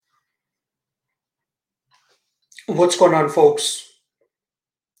What's going on, folks?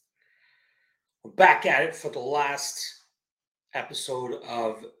 We're back at it for the last episode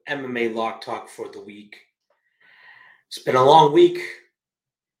of MMA Lock Talk for the week. It's been a long week.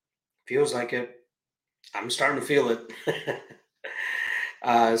 Feels like it. I'm starting to feel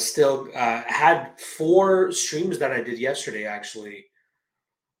it. Still had 4 streams that I did yesterday, actually.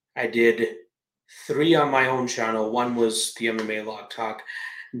 I did 3 on my own channel. One was the MMA Lock Talk.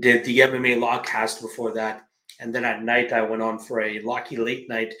 Did the MMA Lockcast before that. And then at night, I went on for a Locky late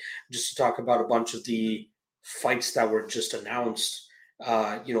night just to talk about a bunch of the fights that were just announced,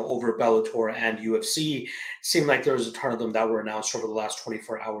 over Bellator and UFC. It seemed like there was a ton of them that were announced over the last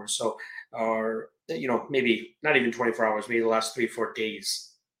 24 hours. So, or, maybe not even 24 hours, maybe the last 3-4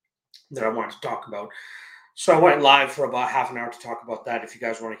 days that I wanted to talk about. So I went live for about half an hour to talk about that. If you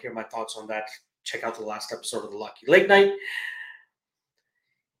guys want to hear my thoughts on that, check out the last episode of the Lucky Late Night.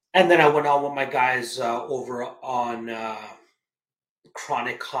 And then I went on with my guys over on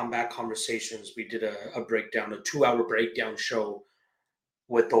Chronic Combat Conversations. We did a breakdown, a 2-hour breakdown show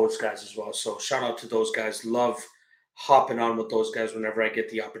with those guys as well. So shout out to those guys. Love hopping on with those guys whenever I get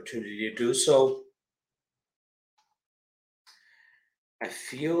the opportunity to do so. I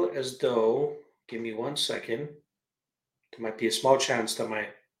feel as though, give me 1 second, there might be a small chance that my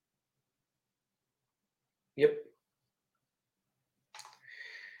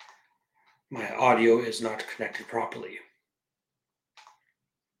audio is not connected properly.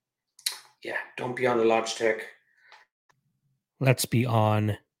 Yeah, don't be on the Logitech. Let's be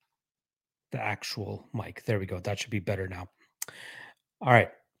on the actual mic. There we go. That should be better now. All right.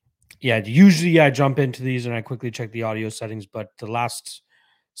 Yeah, usually I jump into these and I quickly check the audio settings, but the last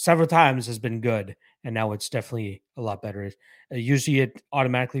several times has been good, and now it's definitely a lot better. Usually it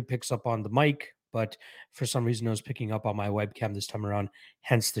automatically picks up on the mic, but for some reason it was picking up on my webcam this time around,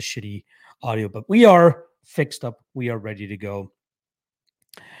 hence the shitty audio. But we are fixed up. We are ready to go.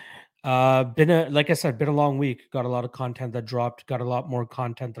 Like I said, been a long week. Got a lot of content that dropped. Got a lot more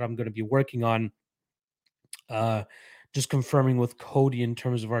content that I'm going to be working on. Just confirming with Cody in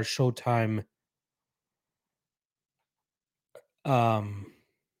terms of our showtime.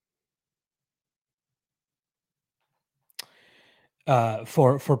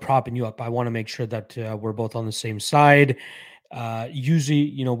 For propping you up, I want to make sure that we're both on the same side.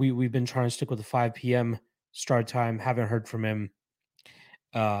 Usually, we've been trying to stick with the 5 p.m. start time. Haven't heard from him.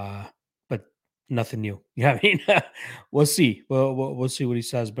 But nothing new. You know what I mean? We'll see. We'll see what he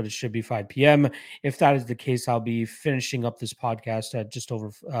says, but it should be 5 p.m. If that is the case, I'll be finishing up this podcast at just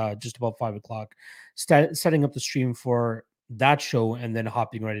about 5 o'clock, setting up the stream for that show and then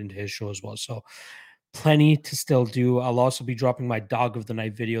hopping right into his show as well. So plenty to still do. I'll also be dropping my dog of the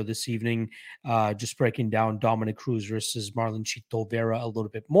night video this evening, just breaking down Dominic Cruz versus Marlon Chito Vera a little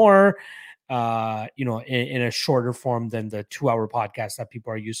bit more, in a shorter form than the 2-hour podcast that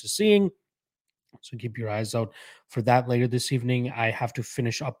people are used to seeing. So keep your eyes out for that later this evening. I have to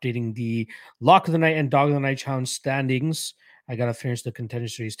finish updating the Lock of the Night and Dog of the Night challenge standings. I got to finish the Contender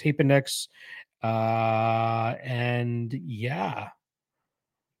Series tape index. And yeah.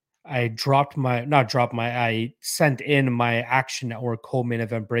 I sent in my Action Network co-main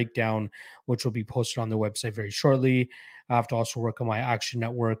event breakdown, which will be posted on the website very shortly. I have to also work on my Action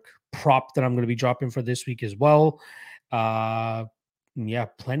Network prop that I'm going to be dropping for this week as well. Yeah,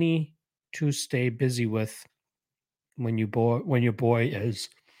 plenty to stay busy with when your boy is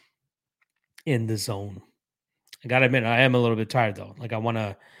in the zone. I gotta admit, I am a little bit tired though. Like I want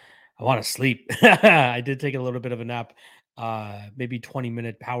to sleep. I did take a little bit of a nap, maybe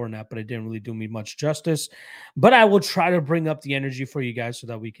 20-minute power nap, but it didn't really do me much justice. But I will try to bring up the energy for you guys so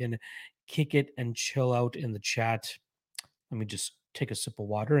that we can kick it and chill out in the chat. Let me just take a sip of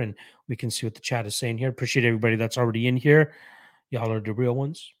water and we can see what the chat is saying here. Appreciate everybody that's already in here. Y'all are the real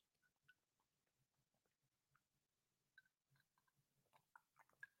ones.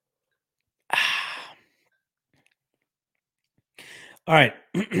 All right.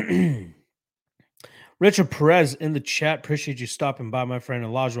 Richard Perez in the chat. Appreciate you stopping by, my friend.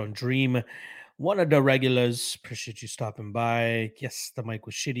 Elijah Dream, one of the regulars. Appreciate you stopping by. Yes, the mic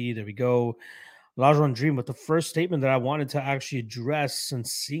was shitty. There we go. Elijah Dream with the first statement that I wanted to actually address and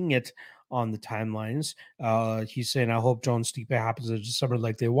seeing it on the timelines. He's saying, I hope Jones Stipe happens in December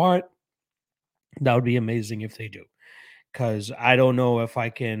like they want. That would be amazing if they do. Because I don't know if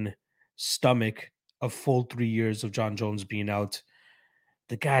I can stomach a full 3 years of John Jones being out.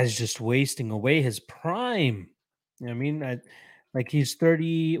 The guy's just wasting away his prime. You know what I mean? Like he's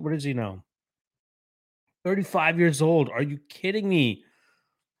 30. What is he now? 35 years old. Are you kidding me?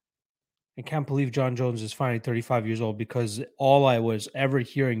 I can't believe John Jones is finally 35 years old because all I was ever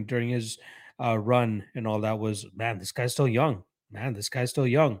hearing during his run and all that was, man, this guy's still young. Man, this guy's still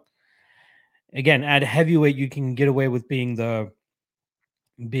young. Again, at heavyweight, you can get away with being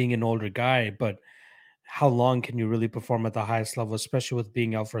an older guy, but how long can you really perform at the highest level, especially with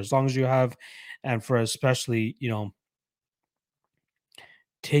being out for as long as you have, and for especially,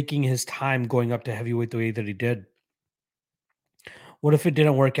 taking his time going up to heavyweight the way that he did? What if it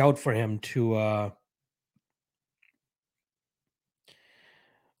didn't work out for him to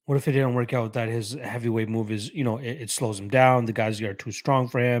what if it didn't work out that his heavyweight move is, it slows him down, the guys are too strong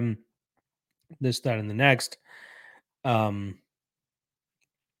for him, this, that, and the next. Um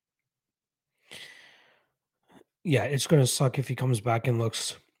yeah, it's gonna suck if he comes back and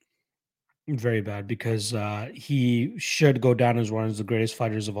looks very bad because he should go down as one of the greatest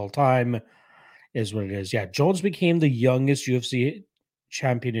fighters of all time, is what it is. Yeah, Jones became the youngest UFC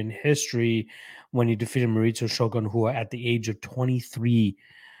champion in history when he defeated Mauricio Shogun, who at the age of 23,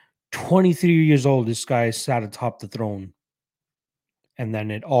 23 years old, this guy sat atop the throne, and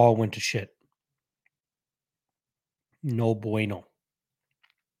then it all went to shit. No bueno.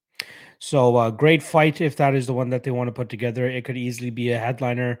 So, great fight if that is the one that they want to put together. It could easily be a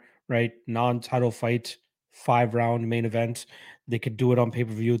headliner, right? Non-title fight, 5-round main event. They could do it on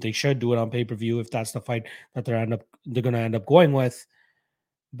pay-per-view. They should do it on pay-per-view if that's the fight that they're going to end up going with.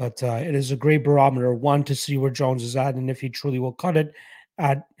 But it is a great barometer, one, to see where Jones is at and if he truly will cut it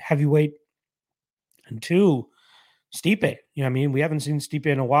at heavyweight, and two, Stipe. You know what I mean? We haven't seen Stipe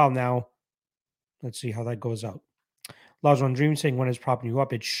in a while now. Let's see how that goes out. Lajon Dream saying, when is propping you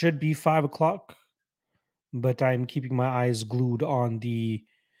up? It should be 5 o'clock, but I'm keeping my eyes glued on the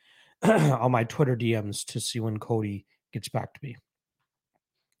on my Twitter DMs to see when Cody gets back to me.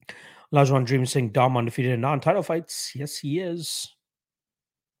 Lajon Dream saying, Dom undefeated in non-title fights. Yes, he is.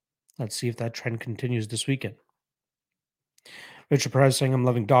 Let's see if that trend continues this weekend. Richard Perez saying, I'm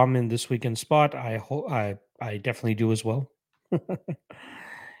loving Dom in this weekend spot. I definitely do as well.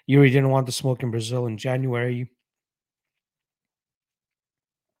 Yuri didn't want the smoke in Brazil in January.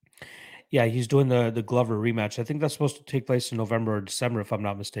 Yeah, he's doing the Glover rematch. I think that's supposed to take place in November or December, if I'm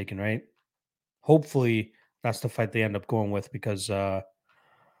not mistaken, right? Hopefully, that's the fight they end up going with because I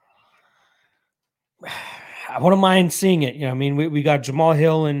wouldn't mind seeing it. You know, I mean, we got Jamal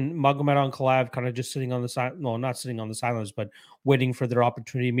Hill and Magomed Ankalaev kind of just sitting on the side. No, not sitting on the sidelines, but waiting for their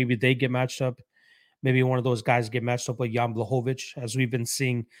opportunity. Maybe they get matched up. Maybe one of those guys get matched up with Jan Blachowicz, as we've been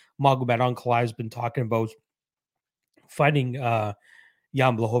seeing. Magomed Ankalaev has been talking about fighting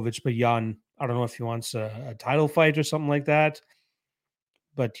Jan Blachowicz, but Jan, I don't know if he wants a title fight or something like that,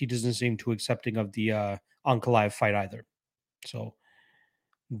 but he doesn't seem too accepting of the Ankalaev fight either. So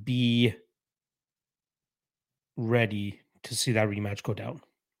be ready to see that rematch go down.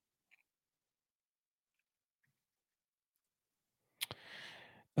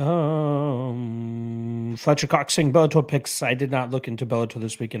 Fletcher Cox saying Bellator picks. I did not look into Bellator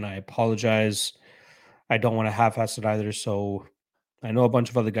this weekend. I apologize. I don't want to half-ass it either. So I know a bunch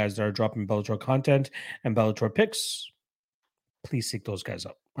of other guys that are dropping Bellator content and Bellator picks. Please seek those guys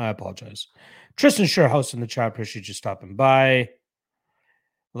up. I apologize. Tristan Sherhouse in the chat. Appreciate you stopping by.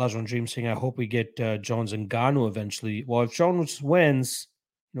 Lajon Dream saying, I hope we get Jones and Ngannou eventually. Well, if Jones wins,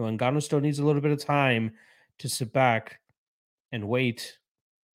 Ngannou still needs a little bit of time to sit back and wait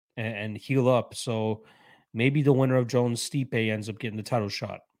and heal up. So maybe the winner of Jones Stipe ends up getting the title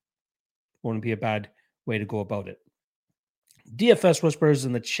shot. Wouldn't be a bad way to go about it. DFS Whispers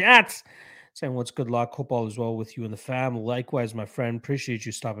in the chat saying, what's good luck? Hope all is well with you and the fam. Likewise, my friend. Appreciate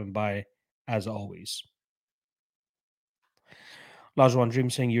you stopping by as always. Lajuan Dream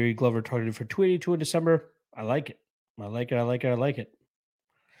saying Yuri Glover targeted for 282 in December. I like it. I like it.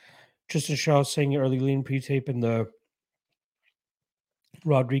 Tristan Shaw saying early lean pre-tape in the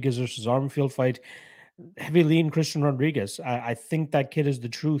Rodriguez versus Armfield fight. Heavy lean Christian Rodriguez. I think that kid is the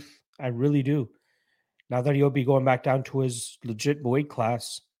truth. I really do. Now that he'll be going back down to his legit weight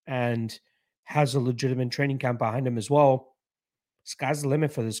class and has a legitimate training camp behind him as well, sky's the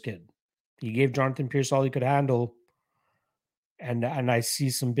limit for this kid. He gave Jonathan Pierce all he could handle, and I see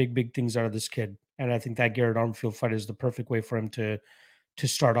some big things out of this kid. And I think that Garrett Armfield fight is the perfect way for him to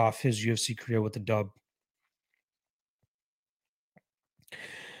start off his UFC career with a dub.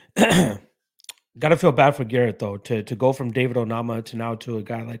 Gotta feel bad for Garrett though, to go from David Onama to now to a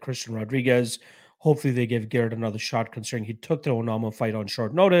guy like Christian Rodriguez. Hopefully they give Garrett another shot, considering he took the Onama fight on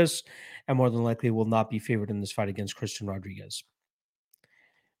short notice and more than likely will not be favored in this fight against Christian Rodriguez.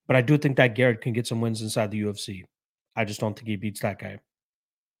 But I do think that Garrett can get some wins inside the UFC. I just don't think he beats that guy.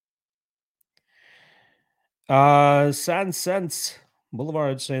 Sense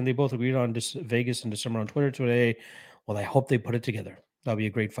Boulevard saying they both agreed on Vegas in December on Twitter today. Well, I hope they put it together. That'll be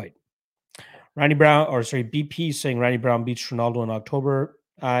a great fight. Randy Brown, or sorry, BP saying Randy Brown beats Ronaldo in October.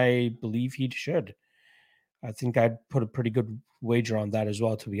 I believe he should. I think I'd put a pretty good wager on that as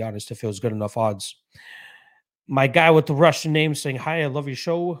well, to be honest, if it was good enough odds. My guy with the Russian name saying, "Hi, I love your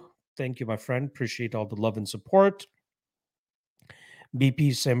show. Thank you, my friend. Appreciate all the love and support."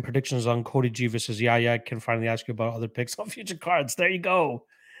 BP saying predictions on Cody G versus Yaya. Can finally ask you about other picks on future cards. There you go.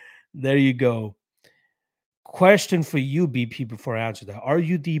 There you go. Question for you, BP, before I answer that. Are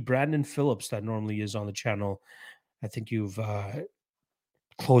you the Brandon Phillips that normally is on the channel? I think you've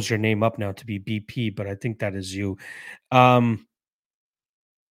closed your name up now to be BP, but I think that is you.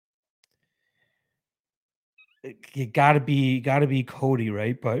 You gotta be Cody,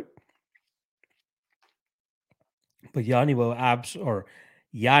 right? But Yanni will or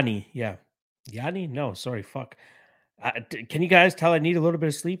Yanni, yeah. Yanni? No, sorry, fuck. Can you guys tell I need a little bit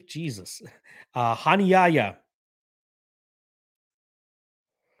of sleep? Jesus. Haniyaya.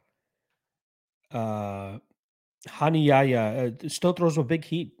 Uh Haniyaya still throws a big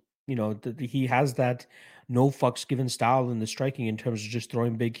heat. You know, he has that no fucks given style in the striking in terms of just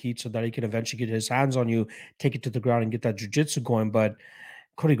throwing big heat so that he can eventually get his hands on you, take it to the ground and get that jiu-jitsu going. But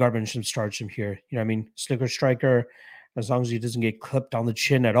Cody Garbrandt should start him here. You know what I mean? Slicker striker. As long as he doesn't get clipped on the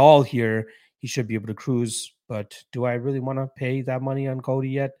chin at all here, he should be able to cruise. But do I really want to pay that money on Cody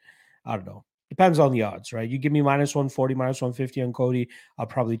yet? I don't know. Depends on the odds, right? You give me minus 140, minus 150 on Cody, I'll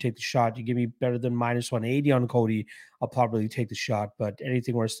probably take the shot. You give me better than minus 180 on Cody, I'll probably take the shot. But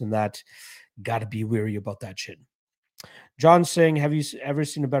anything worse than that, got to be weary about that chin. John saying, have you ever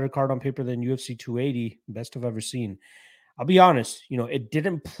seen a better card on paper than UFC 280? Best I've ever seen. I'll be honest, it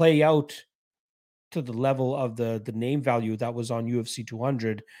didn't play out to the level of the name value that was on UFC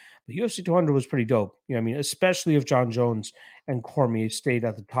 200. But UFC 200 was pretty dope. You know what I mean? Especially if John Jones and Cormier stayed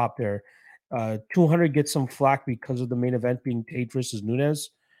at the top there. 200 gets some flack because of the main event being Tate versus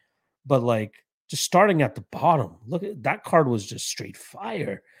Nunes. But like just starting at the bottom, look at that card was just straight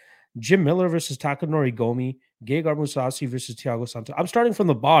fire. Jim Miller versus Takanori Gomi, Gegard Mousasi versus Thiago Santos. I'm starting from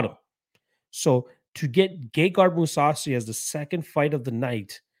the bottom. So to get Gegard Mousasi as the second fight of the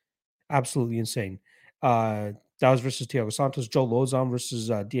night, absolutely insane. That was versus Thiago Santos, Joe Lozon versus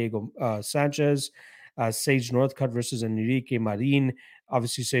Diego Sanchez, Sage Northcutt versus Enrique Marin.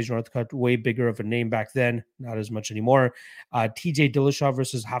 Obviously, Sage Northcutt, way bigger of a name back then, not as much anymore. TJ Dillashaw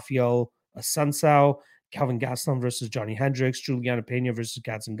versus Rafael Sansao, Calvin Gastelum versus Johnny Hendricks, Juliana Pena versus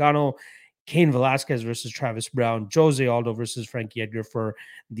Gatzingano, Cain Velasquez versus Travis Brown, Jose Aldo versus Frankie Edgar for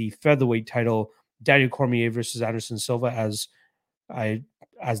the featherweight title, Daniel Cormier versus Anderson Silva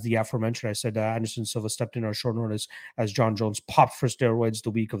as the aforementioned, I said Anderson Silva stepped in on short notice as John Jones popped for steroids the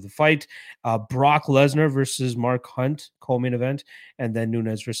week of the fight. Brock Lesnar versus Mark Hunt, co-main event, and then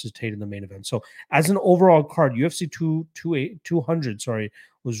Nunes versus Tate in the main event. So as an overall card, UFC 200,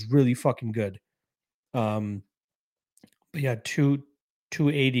 was really fucking good. But yeah,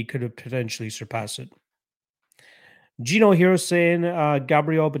 280 could have potentially surpassed it. Gino Hero saying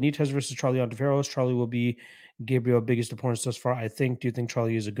Gabriel Benitez versus Charlie Ontiveros. Charlie will be Gabriel biggest opponents thus far. Do you think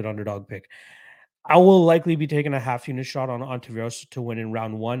Charlie is a good underdog pick? I will likely be taking a half unit shot on Ontiveros to win in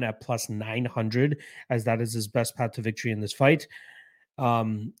round one at plus 900, as that is his best path to victory in this fight.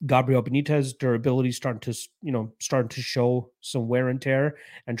 Gabriel Benitez durability starting to show some wear and tear,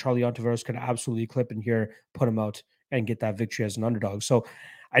 and Charlie Ontiveros could absolutely clip in here, put him out, and get that victory as an underdog. So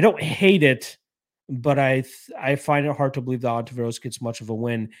I don't hate it, but I find it hard to believe that Ontiveros gets much of a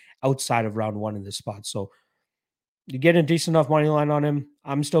win outside of round one in this spot. So you get a decent enough money line on him.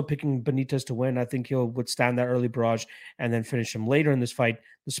 I'm still picking Benitez to win. I think he'll withstand that early barrage and then finish him later in this fight.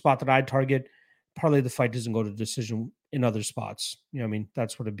 The spot that I'd target, probably the fight doesn't go to decision in other spots. You know what I mean?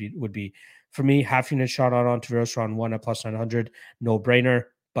 That's what it would be. For me, half unit shot on Taveros round one at plus 900. No brainer,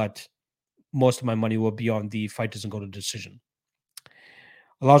 but most of my money will be on the fight doesn't go to decision.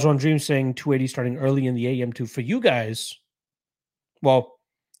 Elijah Dream saying 280 starting early in the AM too. For you guys, well,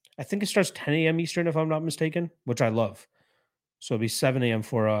 I think it starts 10 a.m. Eastern, if I'm not mistaken, which I love. So it'll be 7 a.m.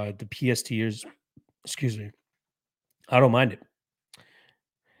 for the PST years. Excuse me. I don't mind it.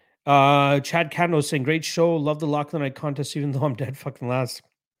 Chad Candle saying, great show. Love the Lock of the Night contest, even though I'm dead fucking last.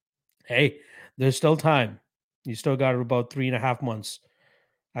 Hey, there's still time. You still got about 3.5 months.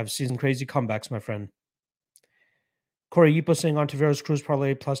 I've seen some crazy comebacks, my friend. Corey Yipo saying Ontiveros Cruz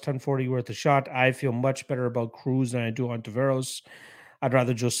parlay plus 1040 worth a shot. I feel much better about Cruz than I do Ontiveros. I'd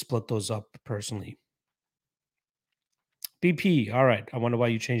rather just split those up personally. BP, all right. I wonder why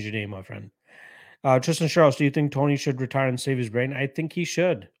you changed your name, my friend. Tristan Charles, do you think Tony should retire and save his brain? I think he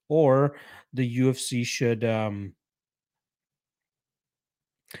should. Or the UFC should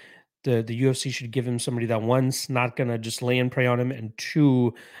The UFC should give him somebody that one's not gonna just lay and prey on him, and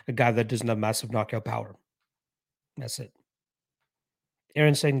two, a guy that doesn't have massive knockout power. That's it.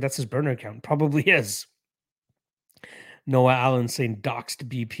 Aaron saying that's his burner account. Probably is. Noah Allen saying doxed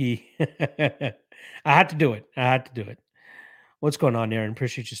BP. I had to do it. I had to do it. What's going on, Aaron?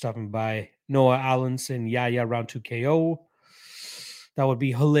 Appreciate you stopping by. Noah Allen saying, yeah, round 2 KO. That would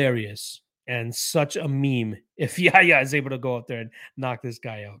be hilarious and such a meme if Yaya is able to go out there and knock this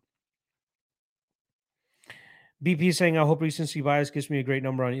guy out. BP saying, I hope recency bias gives me a great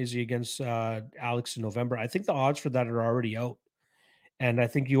number on Izzy against Alex in November. I think the odds for that are already out. And I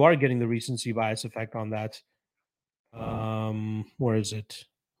think you are getting the recency bias effect on that. Where is it?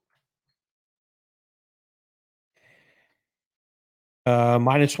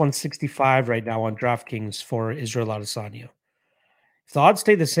 Minus 165 right now on DraftKings for Israel Adesanya. If the odds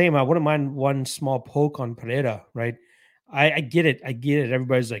stay the same, I wouldn't mind one small poke on Pereira, right? I get it. I get it.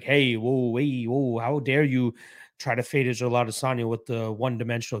 Everybody's like, hey, whoa, how dare you try to fade Israel Adesanya with the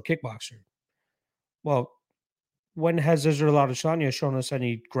one-dimensional kickboxer? Well, when has Israel Adesanya shown us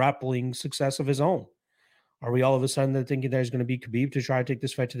any grappling success of his own? Are we all of a sudden thinking there's going to be Khabib to try to take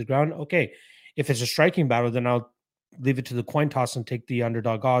this fight to the ground? Okay, if it's a striking battle, then I'll leave it to the coin toss and take the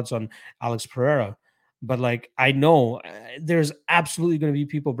underdog odds on Alex Pereira. But like, I know there's absolutely going to be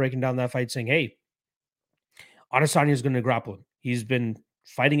people breaking down that fight saying, hey, Adesanya is going to grapple him. He's been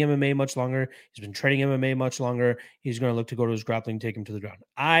fighting MMA much longer. He's been training MMA much longer. He's going to look to go to his grappling, take him to the ground.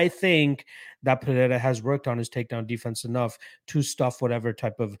 I think that Pereira has worked on his takedown defense enough to stuff whatever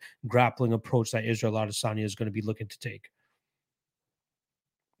type of grappling approach that Israel Adesanya is going to be looking to take.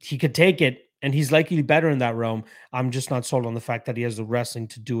 He could take it, and he's likely better in that realm. I'm just not sold on the fact that he has the wrestling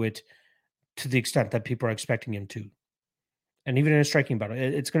to do it to the extent that people are expecting him to. And even in a striking battle,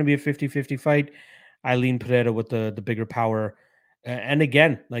 it's going to be a 50-50 fight. I lean Pereira with the bigger power. And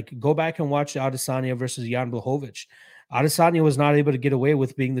again, like, go back and watch Adesanya versus Jan Blachowicz. Adesanya was not able to get away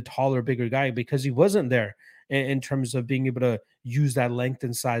with being the taller, bigger guy because he wasn't there in terms of being able to use that length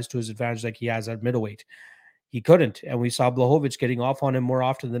and size to his advantage like he has at middleweight. He couldn't. And we saw Blachowicz getting off on him more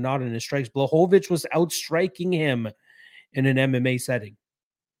often than not in his strikes. Blachowicz was outstriking him in an MMA setting.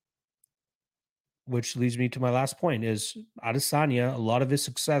 Which leads me to my last point is Adesanya, a lot of his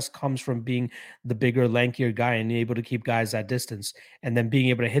success comes from being the bigger, lankier guy and able to keep guys at distance and then being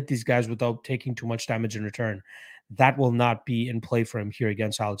able to hit these guys without taking too much damage in return. That will not be in play for him here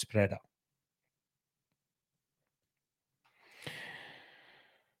against Alex Pereira.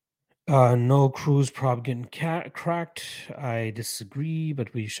 No Cruz prob getting cracked. I disagree,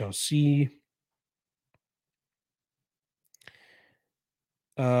 but we shall see.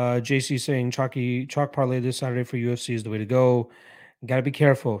 JC saying chalk parlay this Saturday for UFC is the way to go. Got to be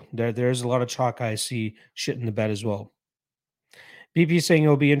careful. There's a lot of chalk I see shit in the bed as well. BP saying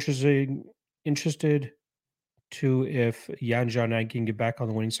it'll be interested to if Yan Zhao can get back on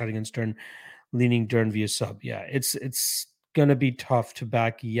the winning side against Dern, leaning Dern via sub. Yeah, it's gonna be tough to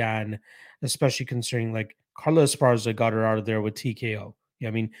back Yan, especially considering like Carla Esparza got her out of there with TKO. Yeah,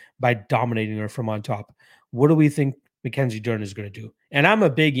 I mean, by dominating her from on top. What do we think Mackenzie Dern is going to do? And I'm a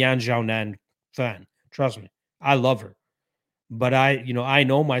big Yan Zhao fan. Trust me, I love her. But I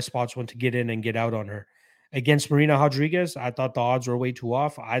know my spots when to get in and get out on her. Against Marina Rodriguez, I thought the odds were way too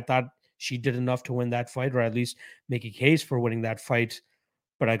off. I thought she did enough to win that fight, or at least make a case for winning that fight,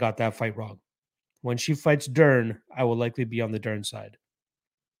 but I got that fight wrong. When she fights Dern, I will likely be on the Dern side,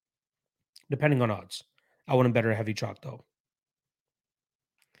 depending on odds. I wouldn't bet her heavy chalk, though.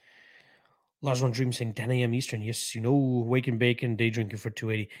 Lajon Dream saying 10 a.m. Eastern. Yes, wake and bacon, day drinking for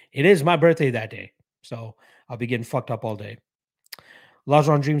 280. It is my birthday that day, so I'll be getting fucked up all day.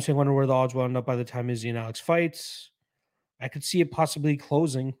 Lajon Dream saying, wonder where the odds will end up by the time Izzy and Alex fights. I could see it possibly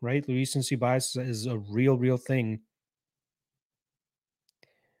closing, right? The recency bias is a real thing.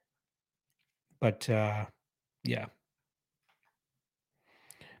 But yeah.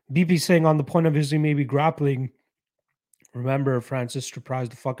 BP saying on the point of Izzy maybe grappling. Remember, Francis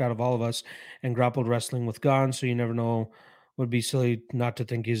surprised the fuck out of all of us and grappled wrestling with guns, so you never know. Would be silly not to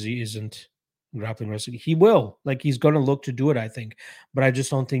think Izzy isn't grappling wrestling. He will. Like, he's going to look to do it, I think. But I just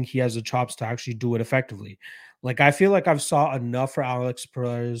don't think he has the chops to actually do it effectively. Like, I feel like I've saw enough for Alex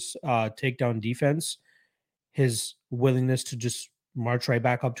Pereira's takedown defense, his willingness to just march right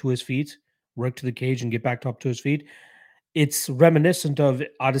back up to his feet, work to the cage, and get back up to his feet. It's reminiscent of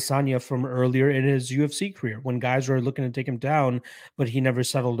Adesanya from earlier in his UFC career when guys were looking to take him down, but he never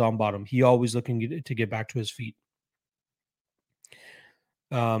settled on bottom. He always looking to get back to his feet.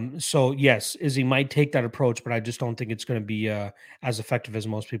 So yes, Izzy might take that approach, but I just don't think it's going to be as effective as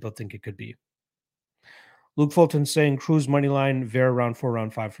most people think it could be. Luke Fulton saying Cruz money line, Vera round 4,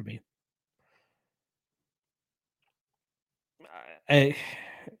 round 5 for me. I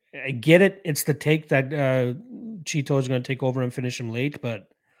I get it. It's the take that Cheeto is going to take over and finish him late, but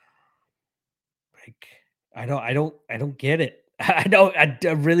like I don't get it. I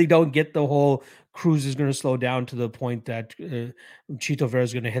really don't get the whole Cruz is going to slow down to the point that Cheeto Vera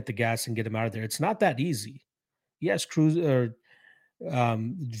is going to hit the gas and get him out of there. It's not that easy. Yes, Cruz or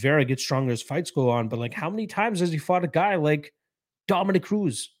Vera gets stronger as fights go on, but like how many times has he fought a guy like Dominic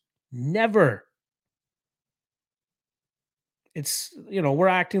Cruz? Never. It's we're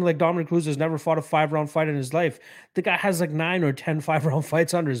acting like Dominic Cruz has never fought a 5-round fight in his life. The guy has like 9 or 10 5-round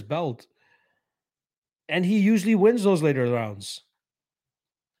fights under his belt, and he usually wins those later rounds.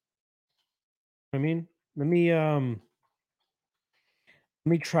 I mean, let me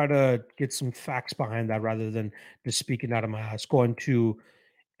try to get some facts behind that rather than just speaking out of my ass. Going to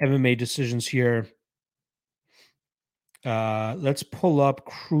MMA decisions here. Let's pull up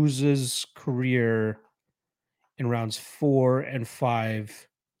Cruz's career in rounds 4 and 5,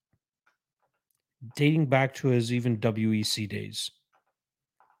 dating back to his even WEC days.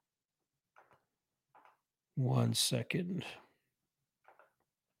 1 second.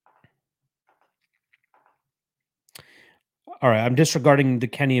 All right, I'm disregarding the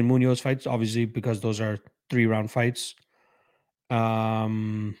Kenny and Munoz fights, obviously, because those are 3-round fights. Where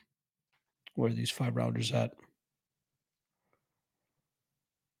are these 5-rounders at?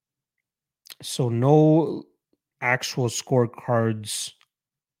 So no actual scorecards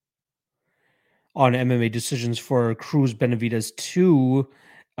on MMA decisions for Cruz Benavides 2.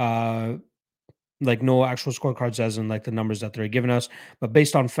 Like no actual scorecards as in like the numbers that they're giving us, but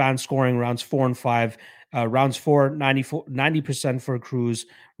based on fan scoring, rounds 4 and 5, rounds 4, 90% for Cruz,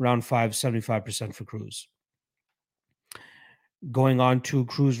 round 5, 75% for Cruz. Going on to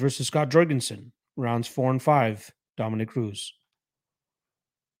Cruz versus Scott Jorgensen, rounds 4 and 5, Dominic Cruz.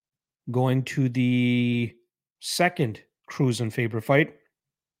 Going to the second Cruz and Faber fight,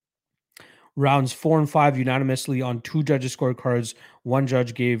 rounds 4 and 5 unanimously on 2 judges' scorecards. One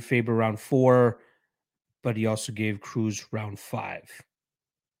judge gave Faber round 4, but he also gave Cruz round 5.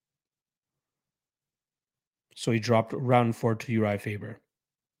 So he dropped round 4 to Uriah Faber.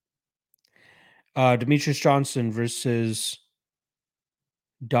 Demetrius Johnson versus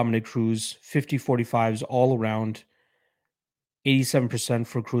Dominic Cruz, 50-45s all around. 87%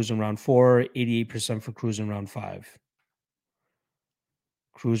 for Cruz in round 4, 88% for Cruz in round 5.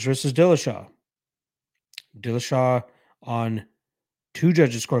 Cruz versus Dillashaw. Dillashaw on 2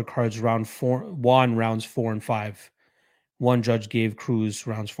 judges scorecards, round 4, won rounds 4 and 5. One judge gave Cruz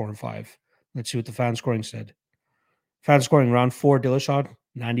rounds 4 and 5. Let's see what the fan scoring said. Fan scoring round 4, Dillashaw,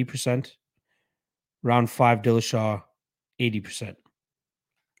 90%. Round 5, Dillashaw, 80%.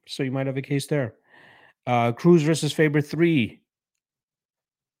 So you might have a case there. Cruz versus Faber 3.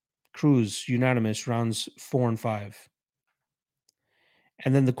 Cruz, unanimous, rounds 4 and 5.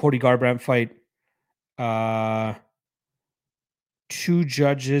 And then the Cody Garbrandt fight. 2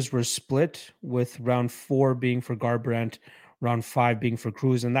 judges were split, with round 4 being for Garbrandt, round 5 being for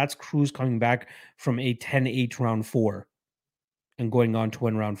Cruz. And that's Cruz coming back from a 10-8 round 4 and going on to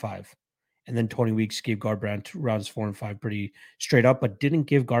win round 5. And then Tony Weeks gave Garbrandt rounds 4 and 5 pretty straight up, but didn't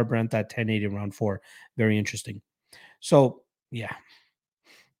give Garbrandt that 10-8 in round 4. Very interesting. So, yeah.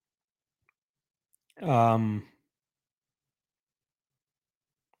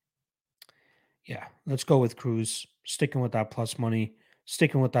 Yeah, let's go with Cruz. Sticking with that plus money,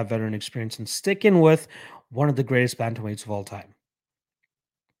 sticking with that veteran experience, and sticking with one of the greatest bantamweights of all time.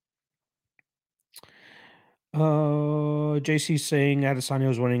 JC saying Adesanya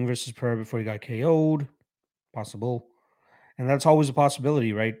was winning versus Pereira before he got KO'd. Possible. And that's always a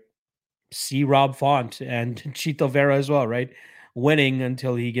possibility, right? See Rob Font and Chito Vera as well, right? Winning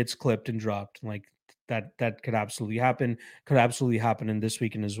until he gets clipped and dropped. Like that could absolutely happen. Could absolutely happen in this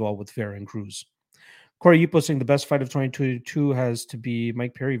weekend as well with Vera and Cruz. Corey Yupo saying the best fight of 2022 has to be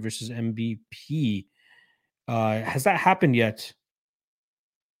Mike Perry versus MVP. Has that happened yet?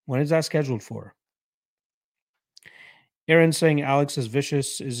 When is that scheduled for? Aaron saying Alex is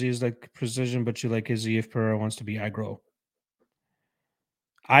vicious. Izzy is like precision, but you like Izzy if Pereira wants to be aggro.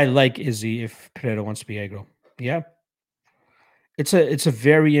 I like Izzy if Pereira wants to be aggro. Yeah. It's a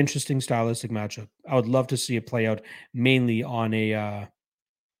very interesting stylistic matchup. I would love to see it play out mainly on a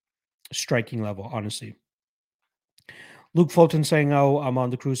striking level, honestly. Luke Fulton saying, "Oh, I'm on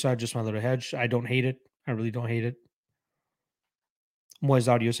the Cruz side, just my little hedge. I don't hate it. I really don't hate it." Moise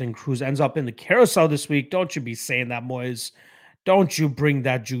Audio saying Cruz ends up in the carousel this week. Don't you be saying that, Moise. Don't you bring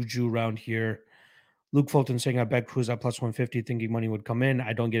that juju around here. Luke Fulton saying, I bet Cruz at plus 150, thinking money would come in.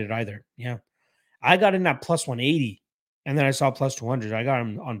 I don't get it either. Yeah. I got in at plus 180, and then I saw plus 200. I got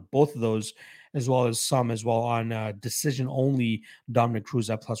him on both of those as well as some as well on decision only Dominic Cruz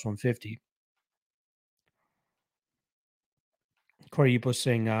at plus 150. Corey Ipo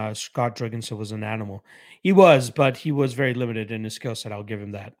saying Scott Jorgensen was an animal. He was, but he was very limited in his skill set. I'll give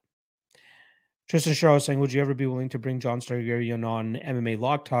him that. Tristan Shaw saying, would you ever be willing to bring John Stargarian on MMA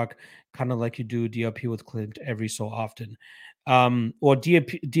Lock Talk, kind of like you do DLP with Clint every so often? Well,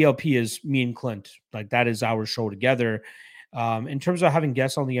 DLP is me and Clint. Like, that is our show together. In terms of having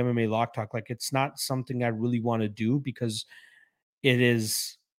guests on the MMA Lock Talk, like, it's not something I really want to do because it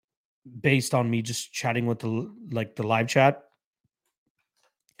is based on me just chatting with the live chat.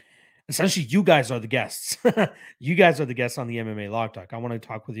 Essentially, you guys are the guests. You guys are the guests on the MMA Lock Talk. I want to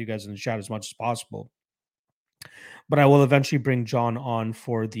talk with you guys in the chat as much as possible. But I will eventually bring John on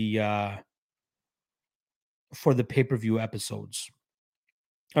for the pay-per-view episodes.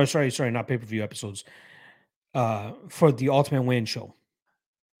 Oh, sorry, not pay-per-view episodes. For the Ultimate Win show.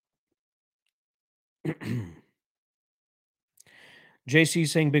 JC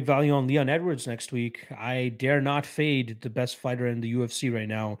saying big value on Leon Edwards next week. I dare not fade the best fighter in the UFC right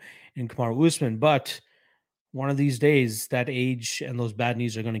now in Kamaru Usman, but one of these days that age and those bad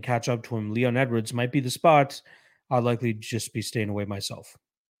knees are going to catch up to him. Leon Edwards might be the spot. I'll likely just be staying away myself.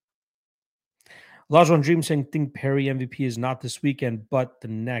 Lajon Dream saying think Perry MVP is not this weekend, but the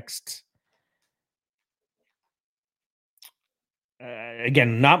next.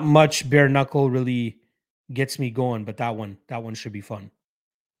 Again, not much bare knuckle really gets me going, but that one should be fun.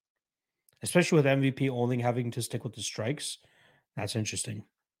 Especially with MVP only having to stick with the strikes. That's interesting.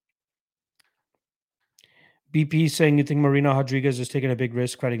 BP saying you think Marina Rodriguez is taking a big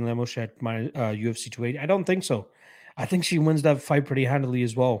risk fighting Lemos at my UFC 280. I don't think so. I think she wins that fight pretty handily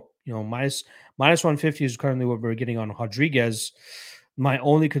as well. You know, minus 150 is currently what we're getting on Rodriguez. My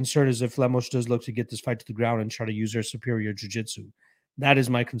only concern is if Lemos does look to get this fight to the ground and try to use her superior jiu-jitsu. That is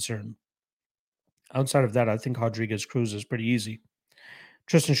my concern. Outside of that, I think Rodriguez Cruz is pretty easy.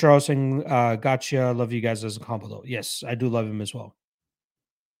 Tristan Charles saying, gotcha. Love you guys as a combo, though. Yes, I do love him as well.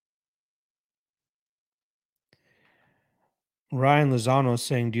 Ryan Lozano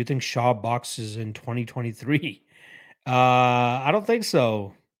saying, do you think Shaw boxes in 2023? I don't think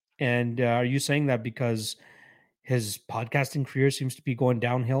so. And are you saying that because his podcasting career seems to be going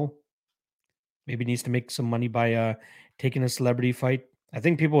downhill? Maybe needs to make some money by taking a celebrity fight. I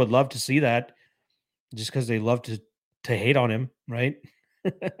think people would love to see that just because they love to hate on him, right?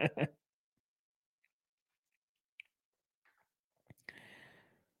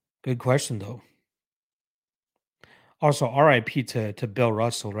 Good question though. Also, RIP to Bill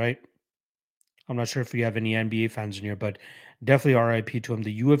Russell, right? I'm not sure if we have any NBA fans in here, but definitely RIP to him.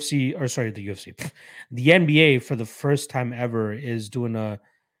 The UFC, or sorry, the UFC, the NBA for the first time ever is doing a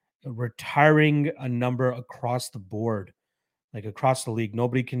retiring a number across the board, like across the league.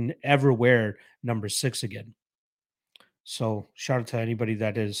 Nobody can ever wear number 6 again. So shout out to anybody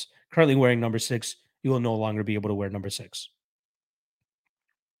that is currently wearing number 6. You will no longer be able to wear number 6.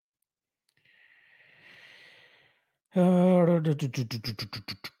 Elevate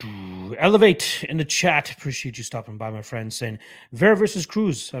in the chat. Appreciate you stopping by, my friend. Saying Vera versus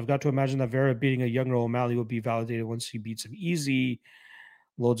Cruz. I've got to imagine that Vera beating a younger O'Malley will be validated once he beats him easy.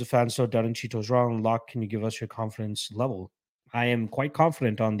 Loads of fans still doubting Chito's wrong. Locke, can you give us your confidence level? I am quite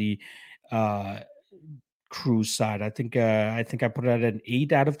confident on the uh, Cruz side. I think I put it at an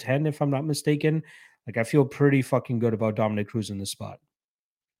 8 out of 10 if I'm not mistaken. Like, I feel pretty fucking good about Dominic Cruz in this spot.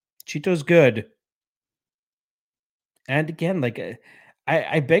 Chito's good. And again, like,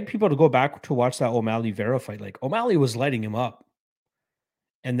 I beg people to go back to watch that O'Malley Vera fight. Like, O'Malley was lighting him up.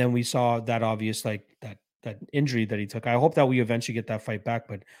 And then we saw that obvious, like, that injury that he took. I hope that we eventually get that fight back,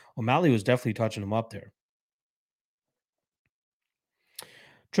 but O'Malley was definitely touching him up there.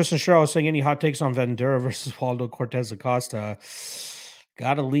 Tristan Sherrill saying any hot takes on Vandera versus Waldo Cortez Acosta.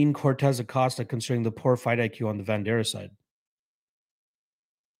 Gotta lean Cortez Acosta considering the poor fight IQ on the Vandera side.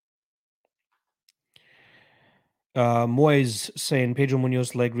 Moyes saying Pedro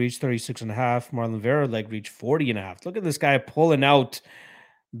Munoz leg reach 36.5, Marlon Vera leg reach 40.5. Look at this guy pulling out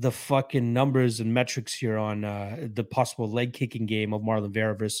the fucking numbers and metrics here on the possible leg kicking game of Marlon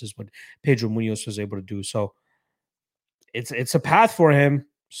Vera versus what Pedro Munoz was able to do. So it's a path for him.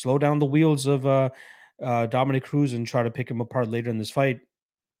 Slow down the wheels of Dominic Cruz and try to pick him apart later in this fight.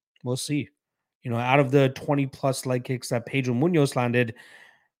 We'll see. You know, out of the 20 plus leg kicks that Pedro Munoz landed,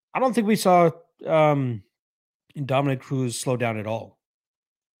 I don't think we saw Dominic Cruz slow down at all.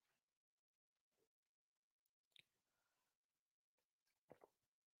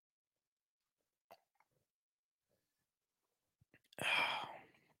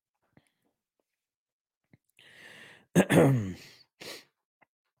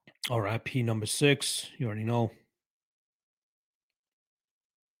 RIP number 6. You already know.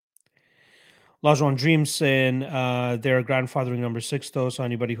 Lajon Dreams saying they're grandfathering number 6 though, so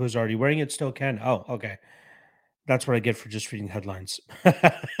anybody who's already wearing it still can. Oh, okay. That's what I get for just reading headlines.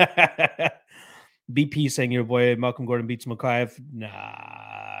 BP saying your boy Malcolm Gordon beats Makayev.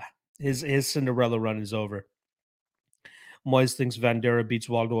 Nah. His Cinderella run is over. Moise thinks Vandera beats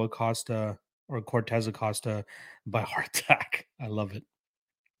Waldo Acosta or Cortez Acosta by heart attack. I love it.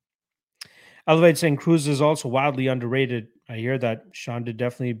 Elevate saying Cruz is also wildly underrated. I hear that. Sean did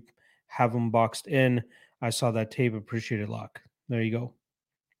definitely have him boxed in. I saw that tape. Appreciated lock. There you go.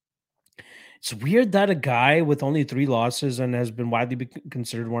 It's weird that a guy with only 3 losses and has been widely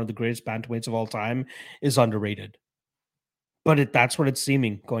considered one of the greatest bantamweights of all time is underrated. But that's what it's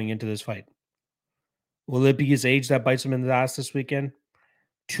seeming going into this fight. Will it be his age that bites him in the ass this weekend?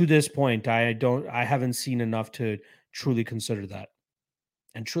 To this point, I haven't seen enough to truly consider that.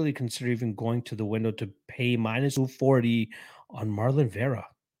 And truly consider even going to the window to pay minus 240 on Marlon Vera.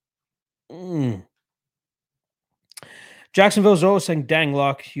 Jacksonville's always saying, dang,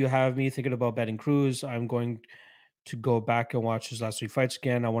 Luck, you have me thinking about betting Cruz. I'm going to go back and watch his last 3 fights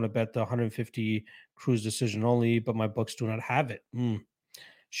again. I want to bet the 150 Cruz decision only, but my books do not have it.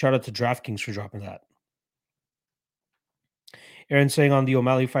 Shout out to DraftKings for dropping that. Aaron saying on the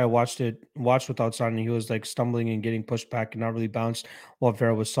O'Malley fight, I watched without signing. He was like stumbling and getting pushed back and not really bounced, while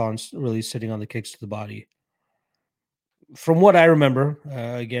Vera was really sitting on the kicks to the body. From what I remember,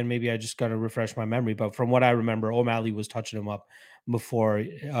 again, maybe I just got to refresh my memory, but from what I remember, O'Malley was touching him up before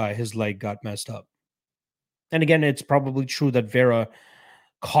his leg got messed up. And again, it's probably true that Vera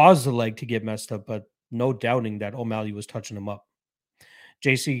caused the leg to get messed up, but no doubting that O'Malley was touching him up.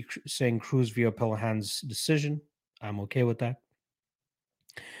 JC saying Cruz via Pelahan's decision. I'm okay with that.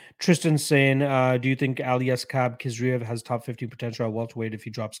 Tristan saying, do you think Alias Kab Kizriev has top 15 potential at welterweight if he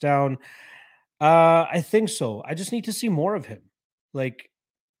drops down? I think so. I just need to see more of him. Like,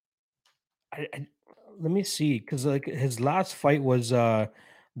 let me see, because like his last fight was the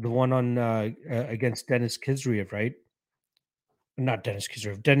one on against Dennis Kizriev, right? Not Dennis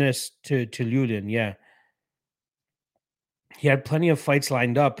Kizriev, Dennis to Lulin, yeah. He had plenty of fights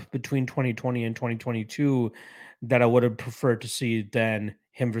lined up between 2020 and 2022 that I would have preferred to see than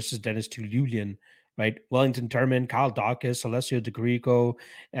him versus Dennis Tuliulian, right? Wellington Turman, Kyle Dawkins, Alessio De Greco,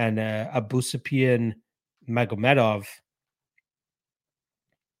 and Abusapian Magomedov.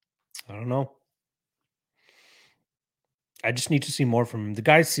 I don't know. I just need to see more from him. The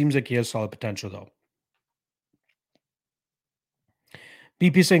guy seems like he has solid potential, though.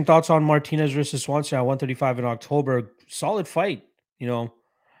 BP saying thoughts on Martinez versus Swanson at 135 in October. Solid fight. You know,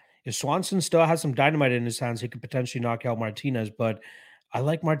 if Swanson still has some dynamite in his hands, he could potentially knock out Martinez. But I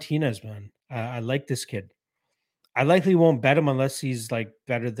like Martinez, man. I like this kid. I likely won't bet him unless he's like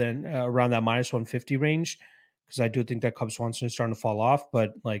better than around that minus 150 range, because I do think that Cub Swanson is starting to fall off.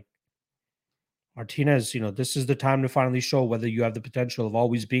 But like Martinez, this is the time to finally show whether you have the potential of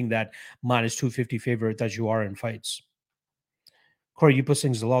always being that minus 250 favorite that you are in fights. Corey, you put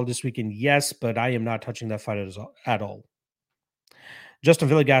things Zalal this weekend, yes, but I am not touching that fight at all. Justin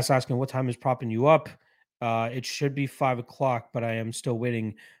Villegas asking, what time is propping you up? It should be 5 o'clock, but I am still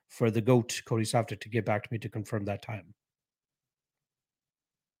waiting for the GOAT, Cody Safta, to get back to me to confirm that time.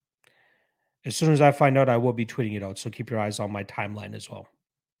 As soon as I find out, I will be tweeting it out, so keep your eyes on my timeline as well.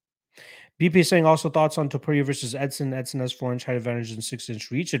 BP saying also thoughts on Topuria versus Edson. Edson has 4-inch height advantage and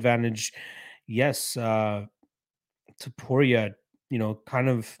 6-inch reach advantage. Yes, Topuria, kind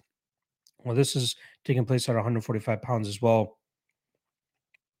of, well, this is taking place at 145 pounds as well.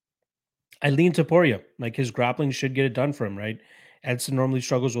 I lean Topuria. Like, his grappling should get it done for him, right? Edson normally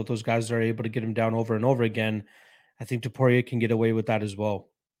struggles with those guys that are able to get him down over and over again. I think Topuria can get away with that as well.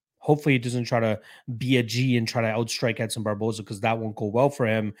 Hopefully he doesn't try to be a G and try to outstrike Edson Barboza, because that won't go well for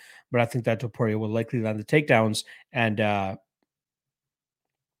him. But I think that Topuria will likely land the takedowns and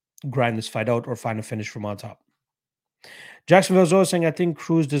grind this fight out or find a finish from on top. Jacksonville's always saying, I think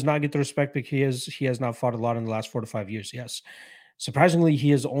Cruz does not get the respect because he has not fought a lot in the last 4 to 5 years. Yes. Surprisingly,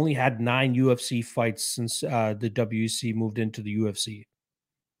 he has only had 9 UFC fights since the WEC moved into the UFC.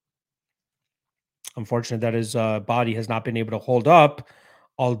 Unfortunate that his body has not been able to hold up,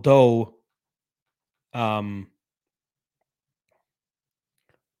 although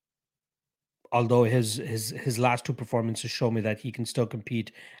his last 2 performances show me that he can still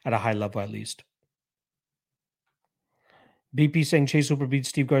compete at a high level at least. BP saying Chase Hooper beat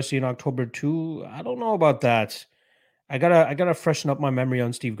Steve Garcia in October too. I don't know about that. I gotta freshen up my memory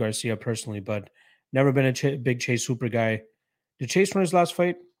on Steve Garcia personally, but never been a big Chase Hooper guy. Did Chase win his last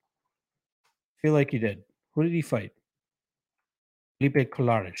fight? Feel like he did. Who did he fight? Felipe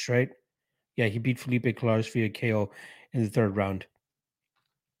Colares, right? Yeah, he beat Felipe Colares via KO in the third round.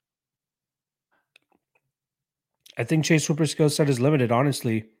 I think Chase Hooper's skill set is limited,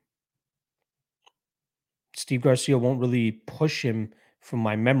 honestly. Steve Garcia won't really push him from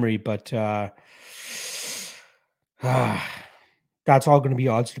my memory, but that's all going to be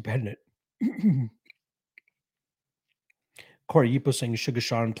odds dependent. Corey Yipo saying Sugar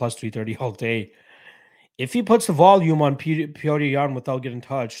Sean plus 330 all day. If he puts the volume on Piotr Jan without getting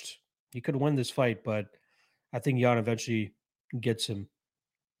touched, he could win this fight, but I think Jan eventually gets him.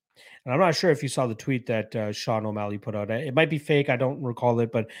 And I'm not sure if you saw the tweet that Sean O'Malley put out. It might be fake. I don't recall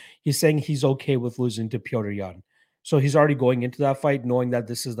it, but he's saying he's okay with losing to Piotr Jan. So he's already going into that fight knowing that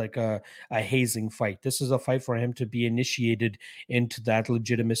this is like a hazing fight. This is a fight for him to be initiated into that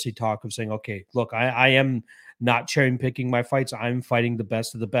legitimacy talk of saying, okay, look, I am not cherry picking my fights. I'm fighting the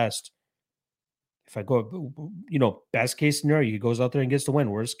best of the best. If I go, best case scenario, he goes out there and gets the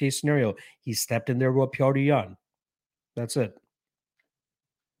win. Worst case scenario, he stepped in there with Piotr Jan. That's it.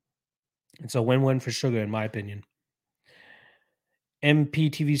 It's a win-win for Sugar, in my opinion.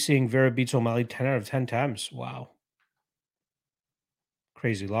 MPTV seeing Vera beats O'Malley 10 out of 10 times. Wow.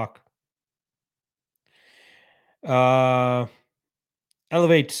 Crazy luck.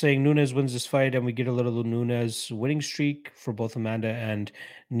 Elevate saying Nunes wins this fight and we get a little Nunes winning streak for both Amanda and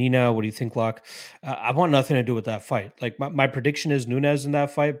Nina. What do you think, Locke? I want nothing to do with that fight. Like my prediction is Nunes in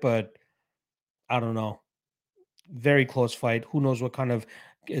that fight, but I don't know. Very close fight. Who knows what kind of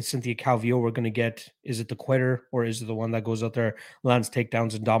Cynthia Calvillo we're going to get? Is it the quitter or is it the one that goes out there, lands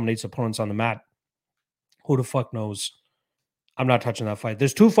takedowns, and dominates opponents on the mat? Who the fuck knows? I'm not touching that fight.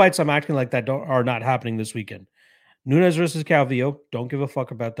 There's two fights I'm acting like that are not happening this weekend. Nunes versus Calvillo. Don't give a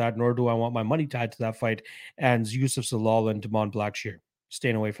fuck about that, nor do I want my money tied to that fight. And Yusuf Zalal and Damon Blackshear.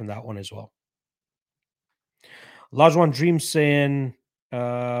 Staying away from that one as well. Lajuan Dream saying,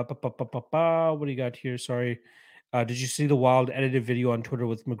 what do you got here? Sorry. Did you see the wild edited video on Twitter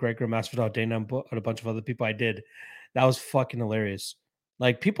with McGregor, Masvidal, Dana, and a bunch of other people? I did. That was fucking hilarious.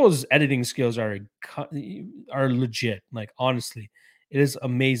 Like people's editing skills are legit. Like honestly, it is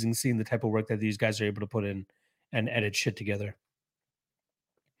amazing seeing the type of work that these guys are able to put in and edit shit together.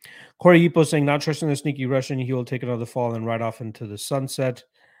 Corey Yipo saying, not trusting the sneaky Russian, he will take another fall and ride off into the sunset.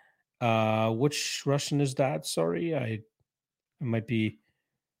 Which Russian is that? Sorry, I might be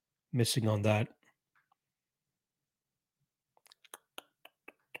missing on that.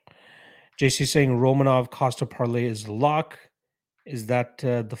 JC saying Romanov Costa parlay is the lock. Is that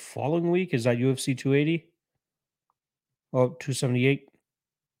the following week? Is that UFC 280? Oh, 278.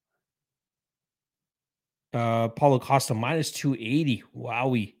 Paulo Costa minus 280.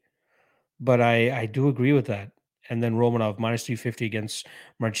 Wowie. But I do agree with that. And then Romanov minus 350 against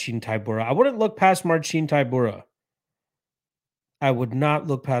Marcin Tybura. I wouldn't look past Marcin Tybura. I would not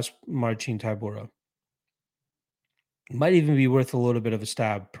look past Marcin Tybura. Might even be worth a little bit of a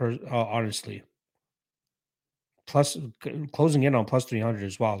stab, honestly. Plus, closing in on plus 300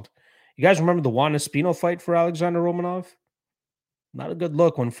 is wild. You guys remember the Juan Espino fight for Alexander Romanov? Not a good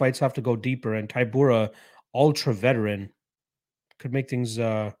look when fights have to go deeper. And Tybura, ultra veteran, could make things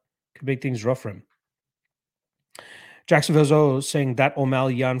rough for him. Jackson Vilzo saying that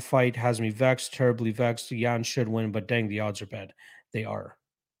O'Malley Yan fight has me vexed, terribly vexed. Yan should win, but dang, the odds are bad. They are.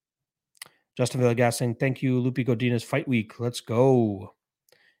 Justin Villegas saying, thank you, Lupi Godinez fight week. Let's go.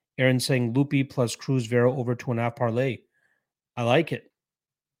 Aaron saying Lupi plus Cruz Vera over 2.5 parlay. I like it.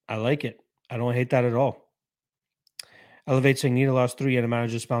 I don't hate that at all. Elevate saying Nina lost 3 and Amanda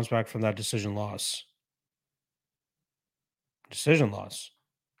just bounced back from that decision loss. Decision loss.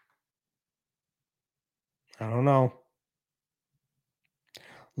 I don't know.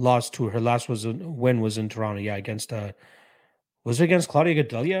 Lost to her last win was in Toronto. Yeah, against was it against Claudia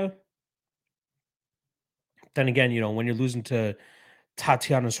Gadelia? Then again, when you're losing to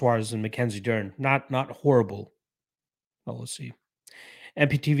Tatiana Suarez and Mackenzie Dern, not horrible. Well, we'll see.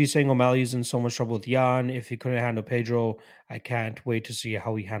 MPTV saying O'Malley's in so much trouble with Jan. If he couldn't handle Pedro, I can't wait to see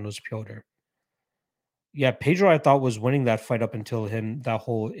how he handles Piotr. Yeah, Pedro I thought was winning that fight up until that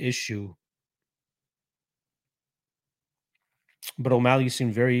whole issue. But O'Malley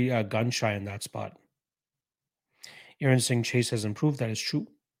seemed very gun shy in that spot. Aaron saying Chase has improved. That is true.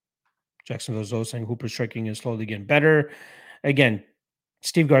 Jacksonville Zoe saying Hooper's striking is slowly getting better. Again,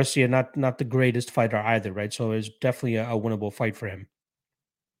 Steve Garcia, not the greatest fighter either, right? So it's definitely a winnable fight for him.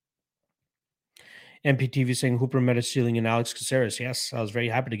 MPTV saying Hooper met a ceiling in Alex Caceres. Yes, I was very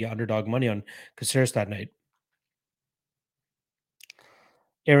happy to get underdog money on Caceres that night.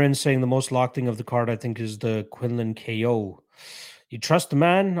 Aaron saying the most locked thing of the card, I think, is the Quinlan KO. You trust the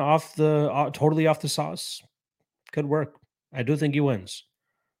man totally off the sauce? Could work. I do think he wins,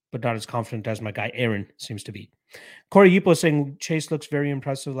 but not as confident as my guy Aaron seems to be. Corey Yipo saying Chase looks very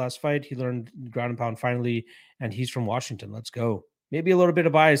impressive last fight. He learned ground and pound finally, and he's from Washington. Let's go. Maybe a little bit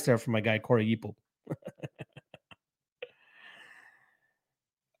of bias there for my guy Corey Yipo.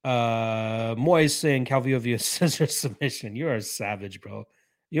 Moise saying Calvillo via scissor submission. You are a savage, bro.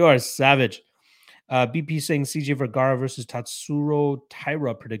 You are a savage. BP saying CJ Vergara versus Tatsuro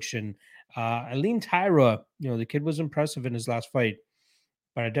Taira prediction. I lean Taira. The kid was impressive in his last fight,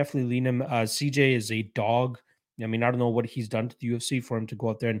 but I definitely lean him. CJ is a dog. I mean, I don't know what he's done to the UFC for him to go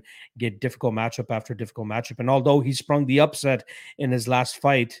out there and get difficult matchup after difficult matchup. And although he sprung the upset in his last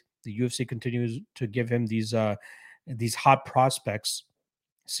fight, the UFC continues to give him these hot prospects,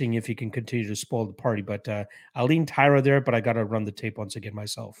 seeing if he can continue to spoil the party. But I'll lean Tyra there, but I got to run the tape once again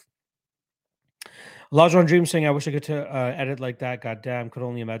myself. Lajon Dream saying, I wish I could edit like that. God damn, could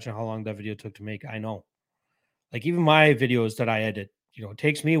only imagine how long that video took to make. I know. Like even my videos that I edit, it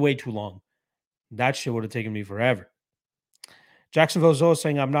takes me way too long. That shit would have taken me forever. Jacksonville Zoe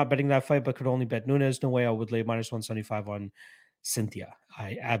saying, I'm not betting that fight, but could only bet Nunes. No way I would lay minus 175 on Cynthia.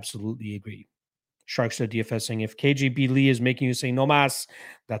 I absolutely agree. Sharkster DFS saying, if KGB Lee is making you say no mas,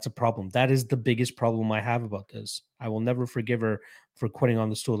 that's a problem. That is the biggest problem I have about this. I will never forgive her for quitting on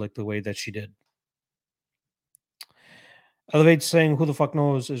the stool like the way that she did. Elevate saying, who the fuck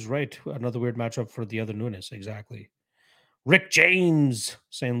knows is right. Another weird matchup for the other Nunes. Exactly. Rick James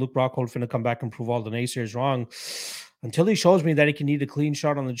saying Luke Rockhold finna come back and prove all the naysayers wrong until he shows me that he can eat a clean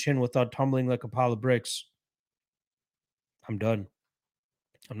shot on the chin without tumbling like a pile of bricks. I'm done.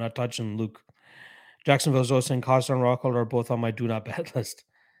 I'm not touching Luke. Jacksonville Zoe and Costa and Rockhold are both on my do not bet list.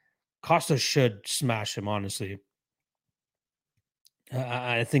 Costa should smash him, honestly.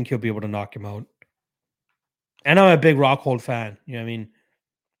 I think he'll be able to knock him out. And I'm a big Rockhold fan. You know what I mean?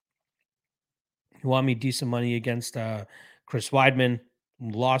 You want me decent money against Chris Weidman,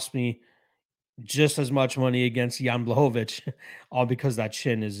 lost me just as much money against Jan Blachowicz, all because that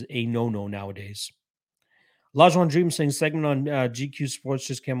chin is a no-no nowadays. Lajon Dream saying segment on GQ Sports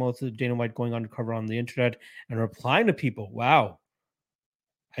just came out with Dana White going undercover on the internet and replying to people. Wow.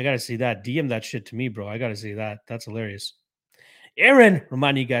 I got to see that. DM that shit to me, bro. I got to see that. That's hilarious. Aaron,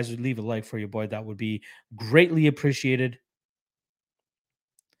 remind you guys to leave a like for your boy. That would be greatly appreciated.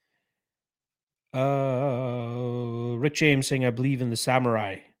 Rick James saying, I believe in the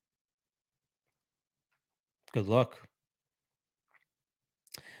samurai. Good luck.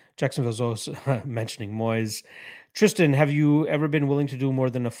 Jacksonville's also mentioning Moyes. Tristan, have you ever been willing to do more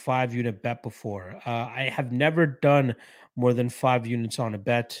than a 5-unit bet before? I have never done more than 5 units on a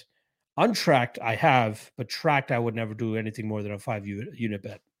bet. Untracked, I have, but tracked, I would never do anything more than a 5-unit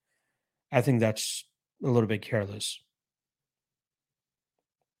bet. I think that's a little bit careless.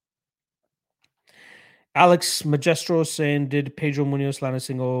 Alex Magestro saying, did Pedro Munoz land a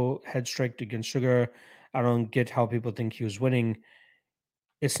single head strike against Sugar? I don't get how people think he was winning.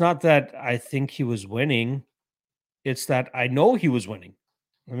 It's not that I think he was winning. It's that I know he was winning.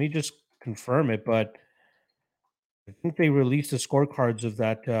 Let me just confirm it, but I think they released the scorecards of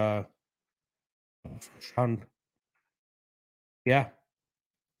that first round. Yeah.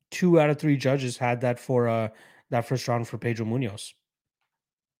 2 out of 3 judges had that for that first round for Pedro Munoz.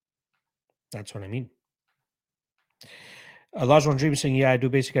 That's what I mean. Lajon Dream saying, yeah, I do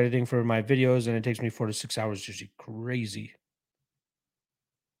basic editing for my videos and it takes me 4 to 6 hours usually. Crazy.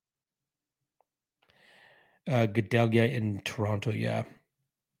 Gedalia in Toronto, yeah.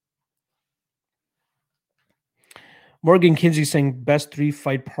 Morgan Kinsey saying best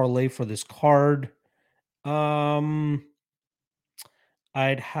 3-fight parlay for this card. I'd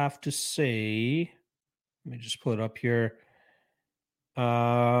have to say, let me just pull it up here.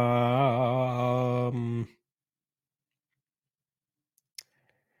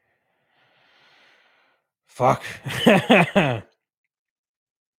 Fuck.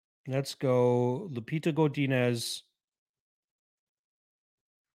 Let's go Lupita Godinez.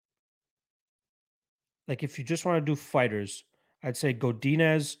 Like if you just want to do fighters, I'd say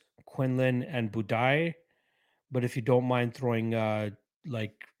Godinez, Quinlan, and Budai. But if you don't mind throwing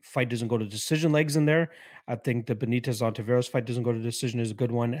like fight doesn't go to decision legs in there, I think the Benitez Ontiveros fight doesn't go to decision is a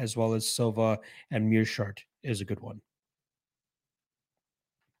good one, as well as Silva and Mearshart is a good one.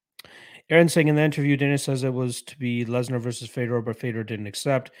 Aaron saying in the interview, Dennis says it was to be Lesnar versus Fedor, but Fedor didn't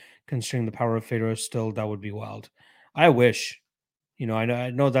accept. Considering the power of Fedor, still that would be wild. I wish. I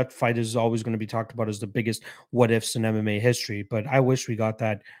know that fight is always going to be talked about as the biggest what ifs in MMA history, but I wish we got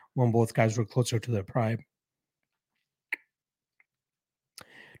that when both guys were closer to their prime.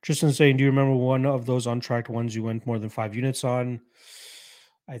 Tristan saying, do you remember one of those untracked ones you went more than 5 units on?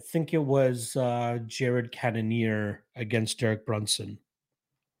 I think it was Jared Cannonier against Derek Brunson.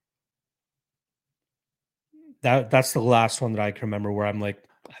 That's the last one that I can remember where I'm like,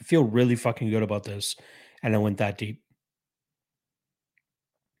 I feel really fucking good about this, and I went that deep.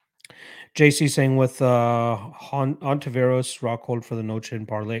 JC saying with Ontiveros Rockhold for the no chin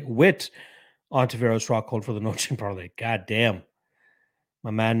parlay. With Ontiveros Rockhold for the no chin parlay. God damn.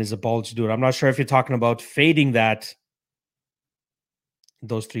 My man is a ball to do it. I'm not sure if you're talking about fading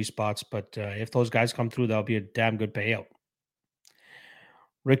those three spots, but if those guys come through, that'll be a damn good payout.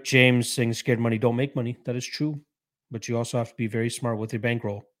 Rick James saying scared money don't make money. That is true. But you also have to be very smart with your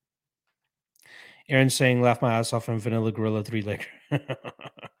bankroll. Aaron saying laugh my ass off on Vanilla Gorilla 3-legger.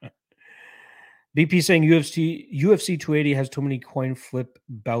 BP saying UFC 280 has too many coin flip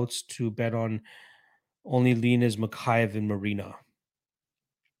bouts to bet on. Only lean is Mikhaev and Marina.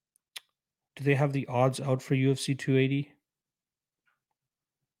 Do they have the odds out for UFC 280?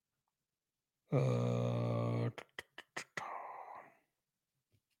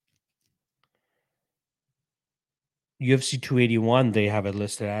 UFC 281, they have it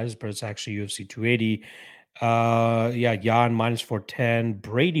listed as, but it's actually UFC 280. Yeah, Jan minus 410.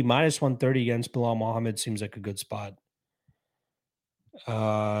 Brady minus 130 against Bilal Muhammad seems like a good spot.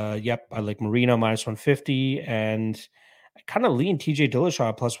 Yep, I like Marina minus 150, and I kind of lean TJ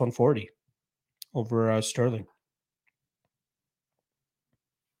Dillashaw plus 140 over Sterling.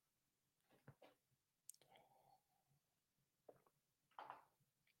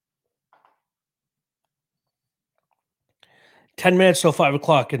 $10 minutes till 5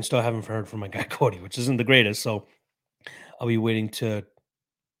 o'clock, and still haven't heard from my guy Cody, which isn't the greatest. So I'll be waiting to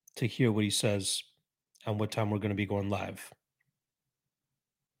hear what he says and what time we're going to be going live.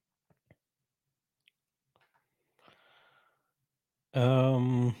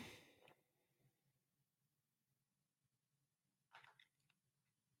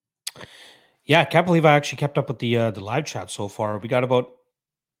 Yeah, I can't believe I actually kept up with the live chat so far. We got about,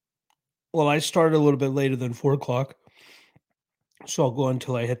 well, I started a little bit later than 4 o'clock, so I'll go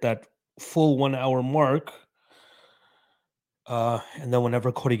until I hit that full 1 hour mark. And then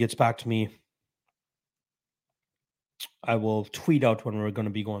whenever Cody gets back to me, I will tweet out when we're going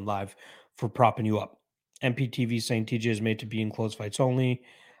to be going live for propping you up. MPTV saying TJ is made to be in close fights only.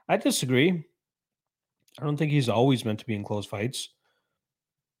 I disagree. I don't think he's always meant to be in close fights.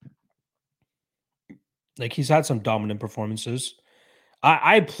 Like, he's had some dominant performances.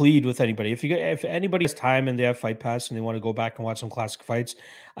 I plead with anybody, if anybody has time and they have Fight Pass and they want to go back and watch some classic fights,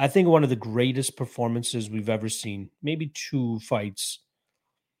 I think one of the greatest performances we've ever seen, maybe two fights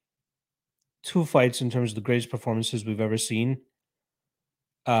in terms of the greatest performances we've ever seen.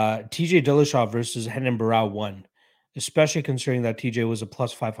 TJ Dillashaw versus Renan Barao won, especially considering that TJ was a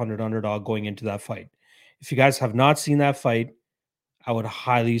plus 500 underdog going into that fight. If you guys have not seen that fight, I would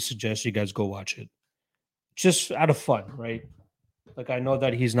highly suggest you guys go watch it. Just out of fun, right? Like, I know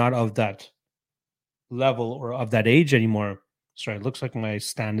that he's not of that level or of that age anymore. Sorry, it looks like my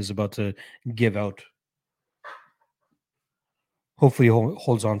stand is about to give out. Hopefully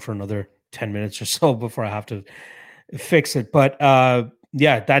holds on for another 10 minutes or so before I have to fix it. But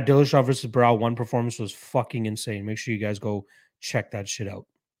yeah, that Dillashaw versus Barao 1 performance was fucking insane. Make sure you guys go check that shit out.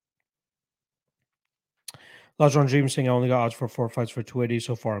 Lajon Dream saying I only got odds for 4 fights for 280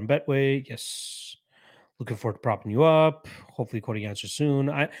 so far on Betway. Yes. Looking forward to propping you up. Hopefully Cody answers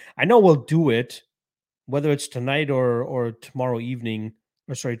soon. I know we'll do it, whether it's tonight or tomorrow evening,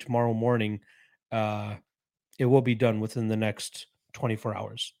 or sorry, tomorrow morning. It will be done within the next 24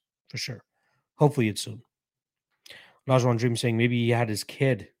 hours for sure. Hopefully it's soon. Lajon Dream saying maybe he had his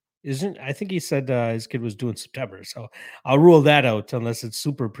kid. I think he said his kid was due in September. So I'll rule that out unless it's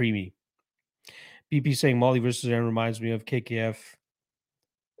super preemie. BP saying Molly versus Aaron reminds me of KKF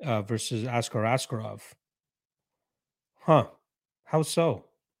versus Askar Askarov. Huh. How so?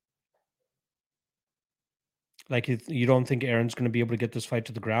 Like, you don't think Aaron's going to be able to get this fight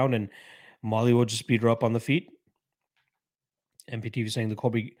to the ground and Molly will just beat her up on the feet? MPTV saying the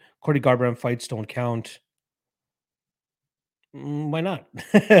Cody Garbrandt fights don't count. Why not?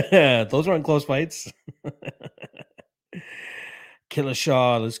 Those aren't close fights. Killer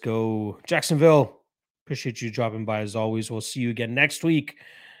Shaw, let's go. Jacksonville, appreciate you dropping by as always. We'll see you again next week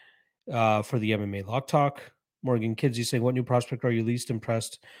for the MMA Lock Talk. Morgan Kidsey saying, what new prospect are you least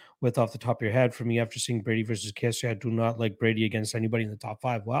impressed with off the top of your head? For me, after seeing Brady versus Chiesa, I do not like Brady against anybody in the top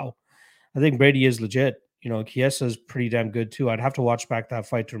 5. Wow. I think Brady is legit. You know, Chiesa is pretty damn good too. I'd have to watch back that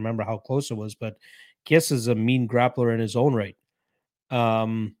fight to remember how close it was, but Chiesa is a mean grappler in his own right.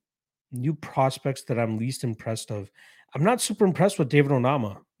 New prospects that I'm least impressed of. I'm not super impressed with David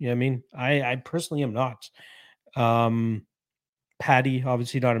Onama. You know what I mean? I personally am not. Paddy,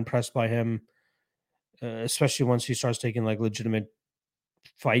 obviously not impressed by him, especially once he starts taking like legitimate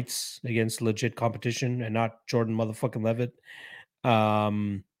fights against legit competition and not Jordan motherfucking Levitt.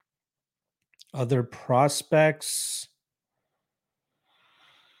 Um, Other prospects.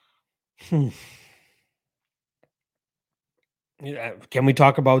 Hmm. Yeah, can we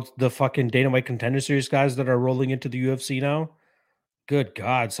talk about the fucking Dana White Contender Series guys that are rolling into the UFC now? Good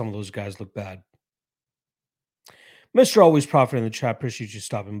God, some of those guys look bad. Mr. Always Profit in the chat. Appreciate you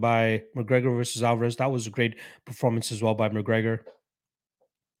stopping by. McGregor versus Alvarez. That was a great performance as well by McGregor.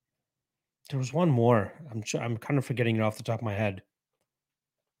 There was one more. I'm kind of forgetting it off the top of my head.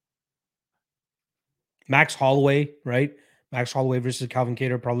 Max Holloway, right? Max Holloway versus Calvin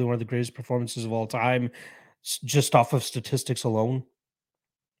Kattar, probably one of the greatest performances of all time, just off of statistics alone.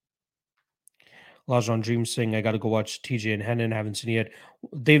 Lajon Dream saying, I got to go watch TJ and Hennen. Haven't seen it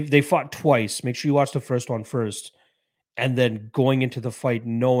yet. They fought twice. Make sure you watch the first one first. And then going into the fight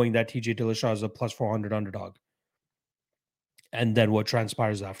knowing that TJ Dillashaw is a plus 400 underdog. And then what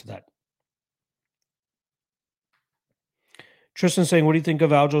transpires after that. Tristan saying, what do you think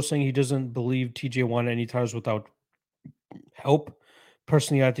of Aljo saying he doesn't believe TJ won any titles without help?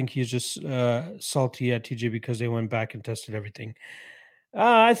 Personally, I think he's just salty at TJ because they went back and tested everything.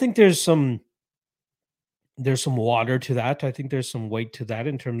 I think there's some water to that. I think there's some weight to that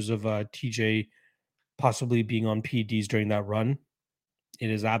in terms of TJ possibly being on PEDs during that run. It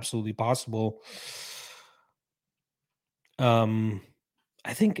is absolutely possible. I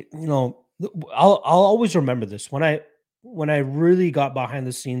think I'll always remember this when I really got behind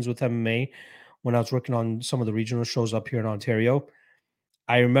the scenes with MMA when I was working on some of the regional shows up here in Ontario.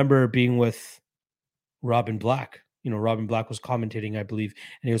 I remember being with Robin Black. Robin Black was commentating, I believe,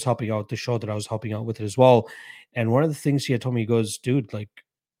 and he was helping out the show that I was helping out with it as well. And one of the things he had told me, he goes, dude, like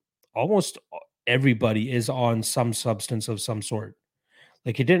almost everybody is on some substance of some sort.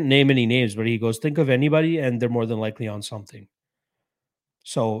 Like he didn't name any names, but he goes, think of anybody and they're more than likely on something.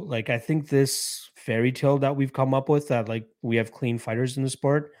 So like I think this fairy tale that we've come up with that like we have clean fighters in the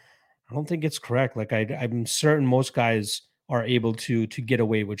sport, I don't think it's correct. Like I'm certain most guys are able to get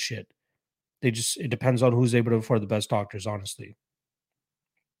away with shit. It depends on who's able to afford the best doctors, honestly.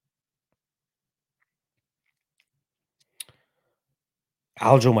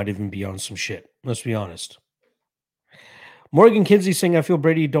 Aljo might even be on some shit. Let's be honest. Morgan Kinsey saying, I feel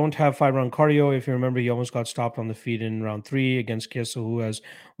Brady don't have 5-round cardio. If you remember, he almost got stopped on the feet in round 3 against Kissel, who, as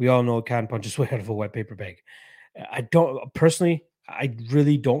we all know, can punch his way out of a wet paper bag. I don't personally, I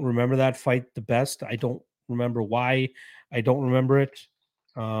really don't remember that fight the best. I don't remember why. I don't remember it.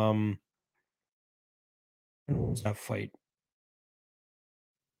 What was that fight?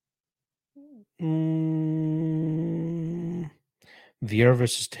 Vieira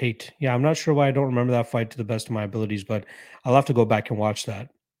versus Tate. Yeah, I'm not sure why I don't remember that fight to the best of my abilities, but I'll have to go back and watch that.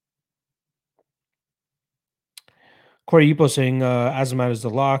 Corey Ipo saying Azamat is the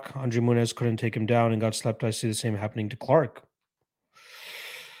lock. Andre Muniz couldn't take him down and got slept. I see the same happening to Clark.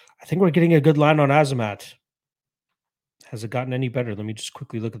 I think we're getting a good line on Azamat. Has it gotten any better? Let me just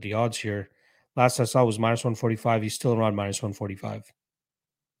quickly look at the odds here. Last I saw was minus 145. He's still around minus 145.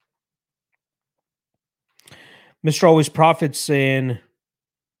 Mr. Always Profits saying,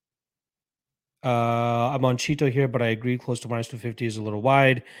 I'm on Cheeto here, but I agree close to minus 250 is a little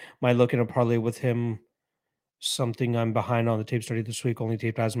wide. Might look in a parlay with him. Something I'm behind on the tape study this week. Only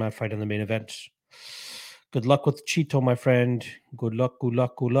taped Azamat fight in the main event. Good luck with Cheeto, my friend. Good luck, good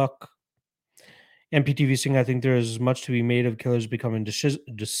luck, good luck. MPTV saying, I think there is much to be made of killers becoming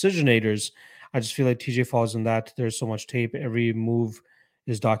decisionators. I just feel like TJ falls in that. There's so much tape. Every move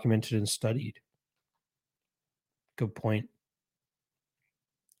is documented and studied. Good point.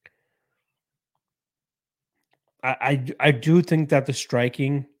 I do think that the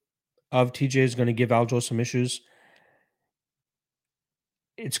striking of TJ is going to give Aljo some issues.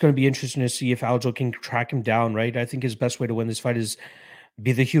 It's going to be interesting to see if Aljo can track him down, right? I think his best way to win this fight is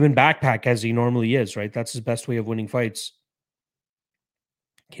be the human backpack as he normally is, right? That's his best way of winning fights.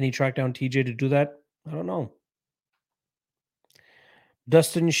 Can he track down TJ to do that? I don't know.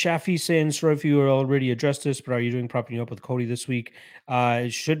 Dustin Shafi saying, sorry if you already addressed this, but are you doing propping up with Cody this week?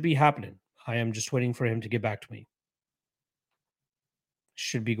 It should be happening. I am just waiting for him to get back to me.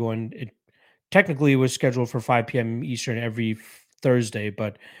 Should be going. It technically was scheduled for 5 p.m. Eastern every Thursday,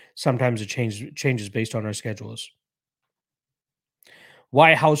 but sometimes it changes based on our schedules.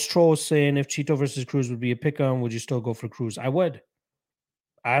 White House Troll saying, if Cheeto versus Cruz would be a pick on, would you still go for Cruz? I would.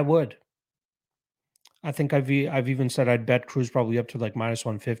 I think I've even said I'd bet Cruz probably up to like minus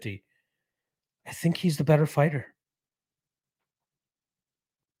 150. I think he's the better fighter.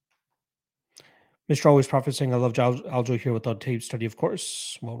 Mr. Always Prophet saying, I love Aljo here without tape study, of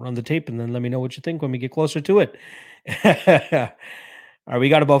course. Well, run the tape and then let me know what you think when we get closer to it. All right, we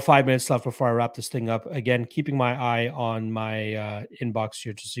got about 5 minutes left before I wrap this thing up. Again, keeping my eye on my inbox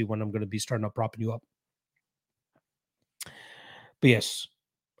here to see when I'm going to be starting up propping you up. But yes,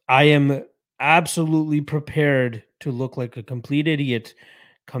 I am absolutely prepared to look like a complete idiot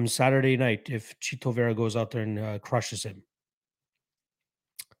come Saturday night if Chito Vera goes out there and crushes him.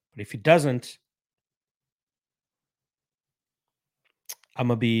 But if he doesn't, I'm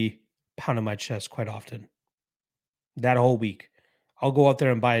going to be pounding my chest quite often. That whole week. I'll go out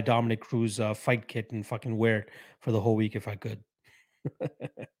there and buy a Dominic Cruz fight kit and fucking wear it for the whole week if I could.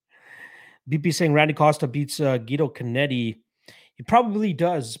 BP saying Randy Costa beats Guido Canetti. He probably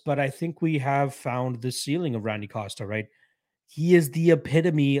does, but I think we have found the ceiling of Randy Costa, right? He is the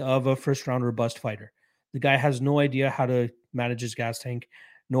epitome of a first rounder bust fighter. The guy has no idea how to manage his gas tank,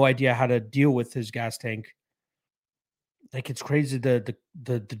 no idea how to deal with his gas tank. Like it's crazy the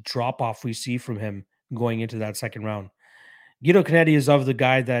drop off we see from him going into that second round. Guido Canetti is of the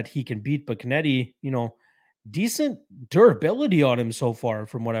guy that he can beat, but Canetti, decent durability on him so far,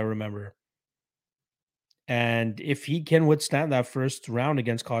 from what I remember. And if he can withstand that first round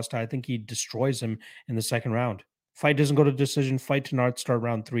against Costa, I think he destroys him in the second round. Fight doesn't go to decision. Fight to not start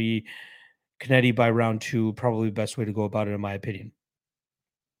round 3. Canetti by round 2, probably the best way to go about it, in my opinion.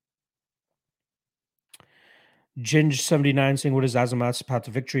 Ginge79 saying, what is Azamat's path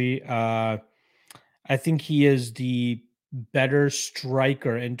to victory? I think he is the better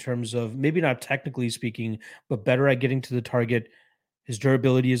striker in terms of, maybe not technically speaking, but better at getting to the target. His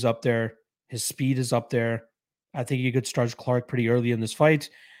durability is up there. His speed is up there. I think he could start Clark pretty early in this fight.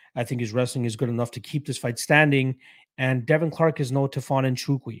 I think his wrestling is good enough to keep this fight standing. And Devin Clark is no Tefon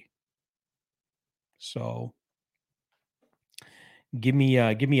Nchukwi. So give me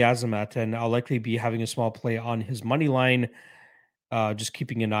Azamat, and I'll likely be having a small play on his money line. Just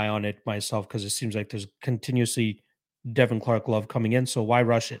keeping an eye on it myself because it seems like there's continuously Devin Clark love coming in. So why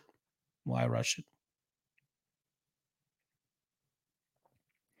rush it? Why rush it?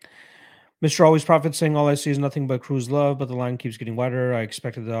 Mr. Always Prophet saying, all I see is nothing but Cruz love, but the line keeps getting wider. I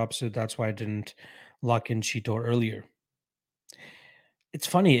expected the opposite. That's why I didn't lock in Chito earlier. It's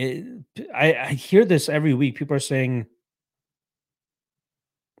funny. I hear this every week. People are saying,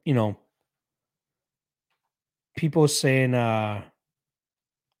 people saying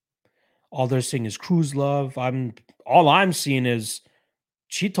all they're seeing is Cruz love. All I'm seeing is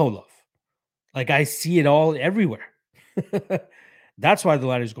Chito love. Like I see it all everywhere. That's why the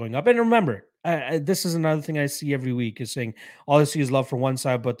line is going up. And remember, this is another thing I see every week is saying all I see is love for one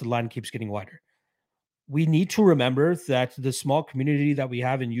side, but the line keeps getting wider. We need to remember that the small community that we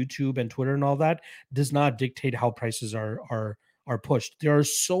have in YouTube and Twitter and all that does not dictate how prices are pushed. There are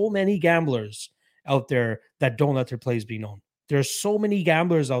so many gamblers out there that don't let their plays be known. There's so many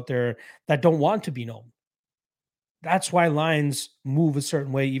gamblers out there that don't want to be known. That's why lines move a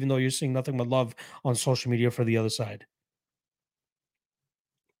certain way, even though you're seeing nothing but love on social media for the other side.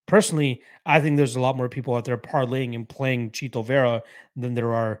 Personally, I think there's a lot more people out there parlaying and playing Chito Vera than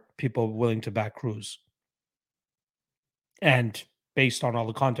there are people willing to back Cruz. And based on all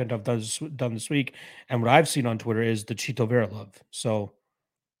the content I've done this week and what I've seen on Twitter is the Chito Vera love. So,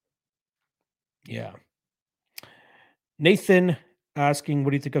 yeah. Nathan asking, what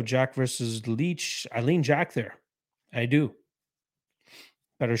do you think of Jack versus Leach? I lean Jack there. I do.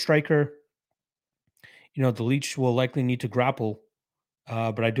 Better striker. The Leach will likely need to grapple.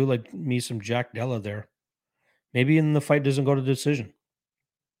 But I do like me some Jack Della there. Maybe in the fight doesn't go to decision.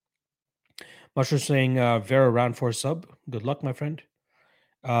 Mushroom saying Vera round 4 sub. Good luck, my friend.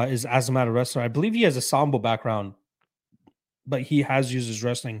 Is Azamat a wrestler? I believe he has a sambo background, but he has used his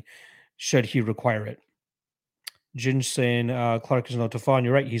wrestling should he require it. Ginge saying Clark is no Tefon.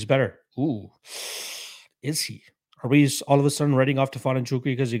 You're right. He's better. Ooh. Is he? Are we all of a sudden writing off Tefon Nchukwi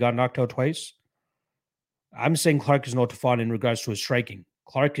because he got knocked out twice? I'm saying Clark is no Tefon in regards to his striking.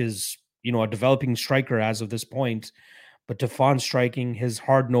 Clark is, a developing striker as of this point, but Tefon's striking, his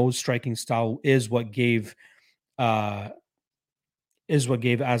hard-nosed striking style is what gave Azamat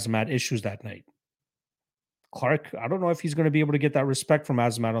issues that night. Clark, I don't know if he's going to be able to get that respect from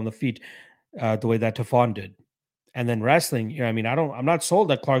Azamat on the feet the way that Tefon did. And then wrestling, I'm not sold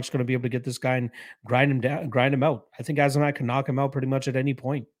that Clark's going to be able to get this guy and grind him out. I think Azamat can knock him out pretty much at any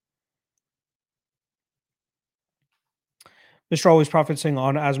point. Mr. Always Prophet saying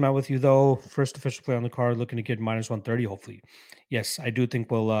on Azamat with you, though. First official play on the card, looking to get minus 130, hopefully. Yes, I do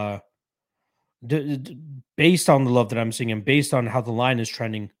think we'll, based on the love that I'm seeing and based on how the line is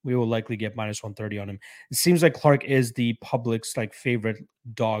trending, we will likely get minus 130 on him. It seems like Clark is the public's favorite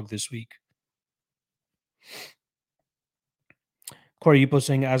dog this week. Corey Ipo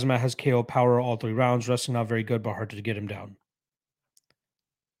saying Azamat has KO power all 3 rounds. Wrestling not very good, but hard to get him down.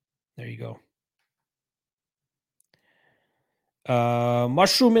 There you go.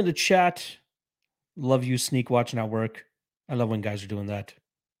 Mushroom in the chat. Love you, Sneak, watching at work. I love when guys are doing that.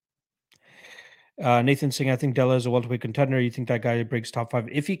 Nathan saying, I think Della is a welterweight contender. You think that guy breaks top 5?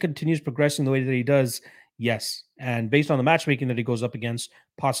 If he continues progressing the way that he does, yes. And based on the matchmaking that he goes up against,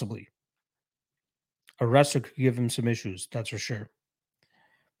 possibly. A wrestler could give him some issues, that's for sure.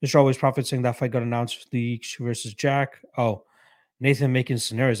 Mr. Always Prophet saying that fight got announced, Leak versus Jack. Oh, Nathan making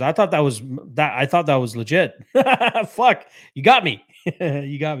scenarios. I thought that was legit. Fuck. You got me.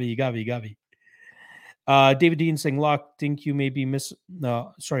 You got me. David Dean saying, Locke, think you may be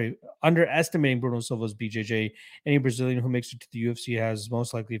underestimating Bruno Silva's BJJ. Any Brazilian who makes it to the UFC has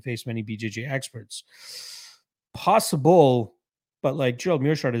most likely faced many BJJ experts. Possible, but like Gerald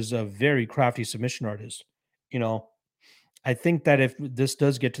Meerschaert is a very crafty submission artist. You know, I think that if this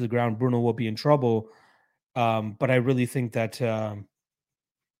does get to the ground, Bruno will be in trouble. But I really think that I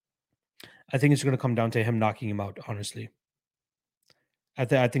think it's going to come down to him knocking him out, honestly. I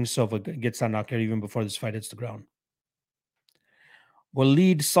think Silva gets that knockout even before this fight hits the ground.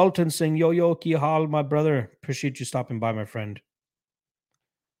 Waleed Sultan saying, Yo, ki hal, my brother. Appreciate you stopping by, my friend.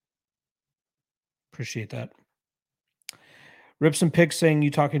 Appreciate that. Rips and Picks saying,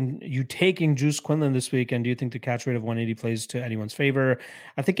 you taking Juice Quinlan this week, and do you think the catch rate of 180 plays to anyone's favor?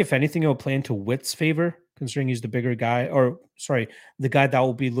 I think if anything, it will play into Witt's favor, considering he's the bigger guy, the guy that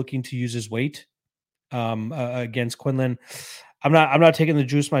will be looking to use his weight against Quinlan. I'm not taking the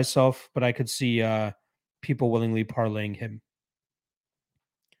Juice myself, but I could see people willingly parlaying him.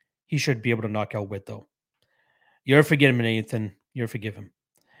 He should be able to knock out Witt, though. You're forgetting him, Nathan. You're forgive him.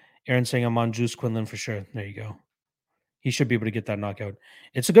 Aaron saying I'm on Juice Quinlan for sure. There you go. He should be able to get that knockout.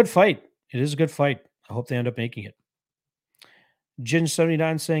 It's a good fight. It is a good fight. I hope they end up making it.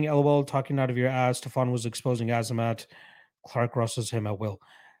 Jin79 saying, LOL, talking out of your ass. Stefan was exposing Azamat. Clark wrestles him at will.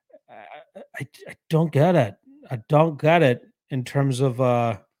 I don't get it. I don't get it in terms of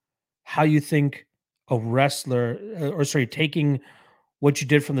how you think a wrestler, taking what you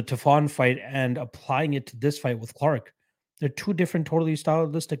did from the Tefan fight and applying it to this fight with Clark. They're two different, totally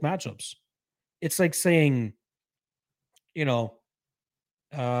stylistic matchups. It's like saying, let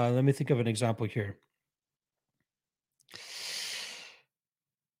me think of an example here.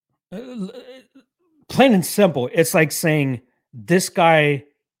 Plain and simple, it's like saying this guy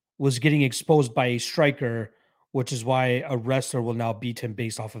was getting exposed by a striker, which is why a wrestler will now beat him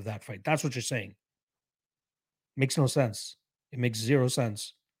based off of that fight. That's what you're saying. Makes no sense. It makes zero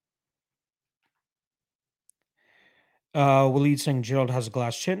sense. Waleed saying Gerald has a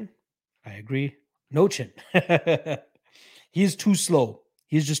glass chin. I agree. No chin. He's too slow.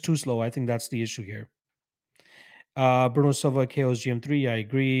 He's just too slow. I think that's the issue here. Bruno Silva KO's GM3. I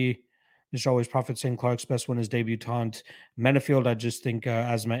agree. Mr. Always Prophet saying Clark's best win is debutante. Menafield, I just think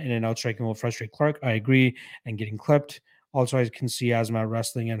Azamat in and out striking will frustrate Clark. I agree. And getting clipped. Also, I can see Azamat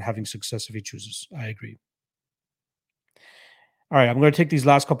wrestling and having success if he chooses. I agree. All right, I'm going to take these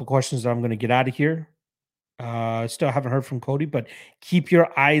last couple questions that I'm going to get out of here. Still haven't heard from Cody, but keep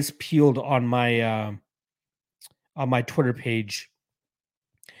your eyes peeled on my Twitter page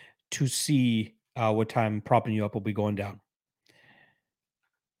to see what time propping you up will be going down.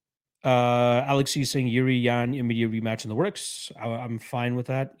 Alex is saying Yuri Yan immediate rematch in the works. I'm fine with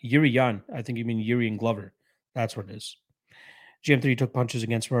that. Yuri Yan, I think you mean Yuri and Glover. That's what it is. GM3 took punches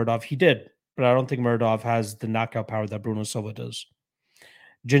against Muradov. He did, but I don't think Muradov has the knockout power that Bruno Silva does.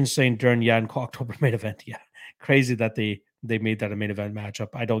 Jin saying during Yan October main event. Yeah, crazy that they made that a main event matchup.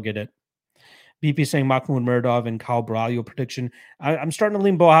 I don't get it. BP saying Mahmoud Muradov and Kyle Borralho prediction. I'm starting to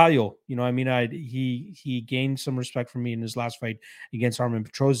lean Borralho. He gained some respect from me in his last fight against Armen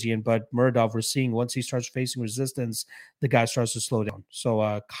Petrosyan, but Muradov, we're seeing once he starts facing resistance, the guy starts to slow down.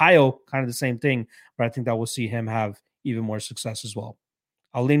 So Kyle, kind of the same thing, but I think that we'll see him have even more success as well.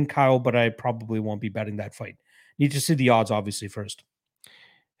 I'll lean Kyle, but I probably won't be betting that fight. Need to see the odds, obviously, first.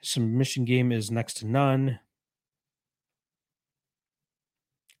 Submission game is next to none.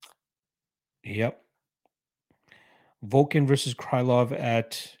 Yep. Volkan versus Krylov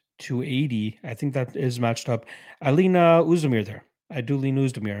at 280. I think that is matched up. I lean Uzdemir there. I do lean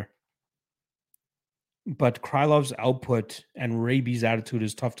Uzdemir. But Krylov's output and Raby's attitude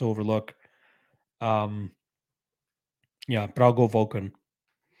is tough to overlook. Yeah, but I'll go Volkan.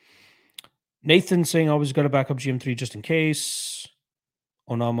 Nathan saying always got to back up GM3 just in case.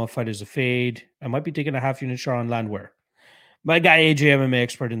 Onama fight is a fade. I might be taking a half unit shot on Landwehr. My guy, AJ MMA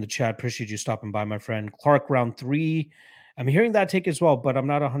expert in the chat. Appreciate you stopping by, my friend. Clark round 3. I'm hearing that take as well, but I'm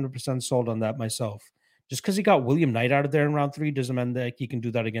not 100% sold on that myself. Just because he got William Knight out of there in round 3 doesn't mean that he can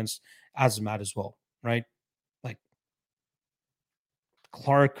do that against Azamat as well, right? Like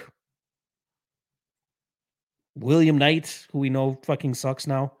Clark, William Knight, who we know fucking sucks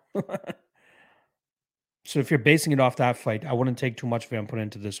now. So if you're basing it off that fight, I wouldn't take too much of it and put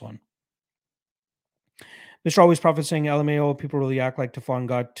into this one. Mr. Always Prophet saying LMAO, people really act like Tafon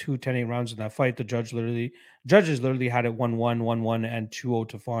got 2 10-8 rounds in that fight. The judges literally had it 1-1, 1-1, and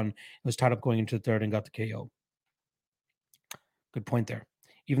 2-0 Tafon. It was tied up going into the third and got the KO. Good point there.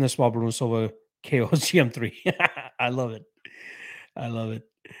 Even the small Bruno Silva KOs GM3. I love it. I love it.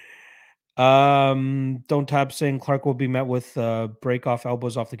 Don't tap saying Clark will be met with break off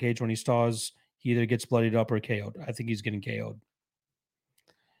elbows off the cage when he stalls. He either gets bloodied up or KO'd. I think he's getting KO'd.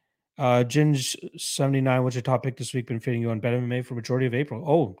 Ginge79, what's your top pick this week? Been fading you on Bet MMA for majority of April.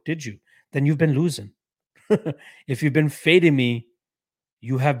 Oh, did you? Then you've been losing. If you've been fading me,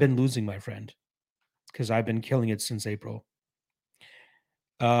 you have been losing, my friend. Because I've been killing it since April.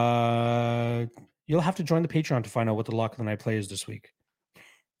 You'll have to join the Patreon to find out what the lock of the night play is this week.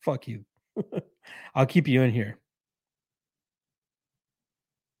 Fuck you. I'll keep you in here.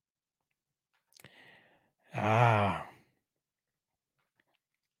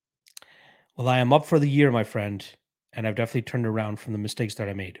 Well, I am up for the year, my friend, and I've definitely turned around from the mistakes that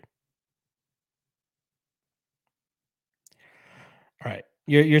I made. All right.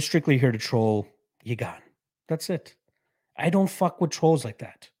 You're strictly here to troll Yagan. That's it. I don't fuck with trolls like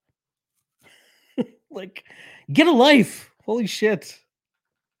that. Like, get a life. Holy shit.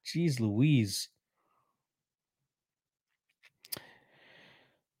 Jeez Louise.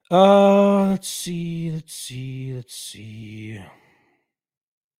 Let's see.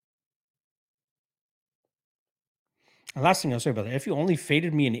 The last thing I'll say about that, if you only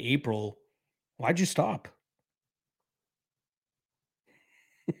faded me in April, why'd you stop?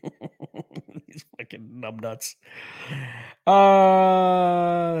 These fucking numbnuts.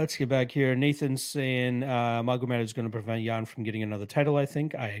 Let's get back here. Nathan's saying Magomed is going to prevent Jan from getting another title, I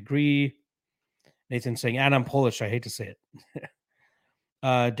think. I agree. Nathan's saying, and I'm Polish. I hate to say it.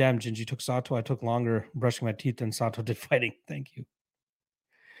 Damn, Gingy took Sato. I took longer brushing my teeth than Sato did fighting. Thank you.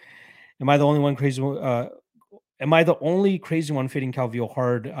 Am I the only one crazy? Am I the only crazy one fading Calvillo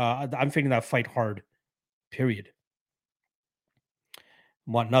hard? I'm fading that fight hard. Period.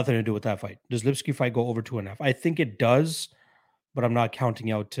 Want nothing to do with that fight. Does Lipsky fight go over 2.5? I think it does, but I'm not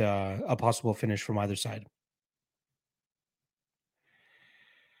counting out a possible finish from either side.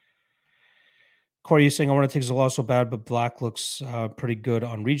 Corey, you saying I want to take Zalal so bad, but Black looks pretty good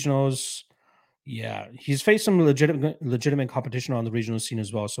on regionals. Yeah, he's faced some legitimate competition on the regional scene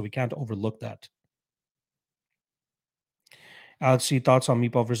as well, so we can't overlook that. Let's see thoughts on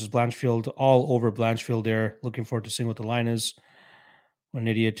Meatball versus Blanchfield. All over Blanchfield there. Looking forward to seeing what the line is. What an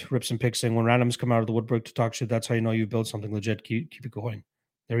idiot. Rips and picks saying when randoms come out of the woodwork to talk shit, that's how you know you build something legit. Keep it going.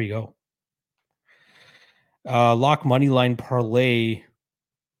 There you go. Lock money line parlay.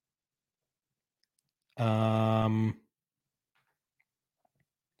 You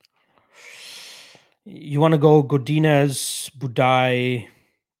want to go Godinez, Budai,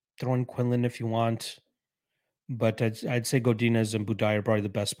 throw in Quinlan if you want, but I'd say Godinez and Budai are probably the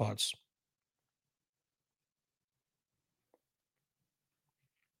best spots.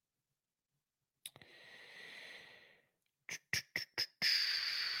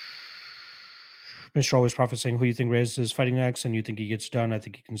 Mr. Always Prophet saying, who you think Reyes is fighting next and you think he gets done? I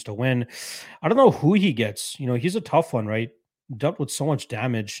think he can still win. I don't know who he gets. You know, he's a tough one, right? Dealt with so much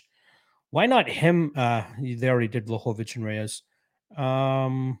damage. Why not him? They already did Blachowicz and Reyes.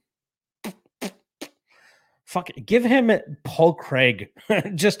 Fuck it. Give him Paul Craig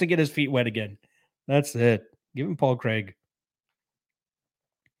just to get his feet wet again. That's it. Give him Paul Craig.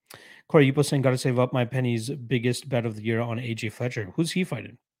 Corey Yupo saying, gotta save up my pennies. Biggest bet of the year on AJ Fletcher. Who's he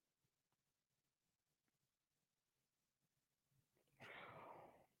fighting?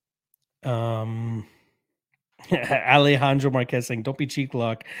 Alejandro Marquez saying, don't be cheap,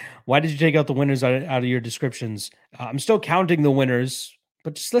 Lock. Why did you take out the winners out of your descriptions? I'm still counting the winners,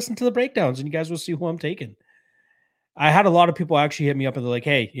 but just listen to the breakdowns and you guys will see who I'm taking. I had a lot of people actually hit me up and they're like,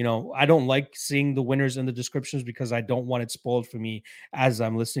 hey, you know, I don't like seeing the winners in the descriptions because I don't want it spoiled for me as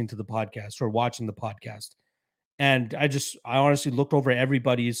I'm listening to the podcast or watching the podcast. And I honestly looked over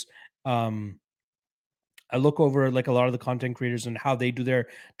everybody's, I look over like a lot of the content creators and how they do their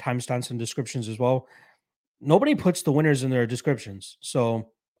timestamps and descriptions as well. Nobody puts the winners in their descriptions. So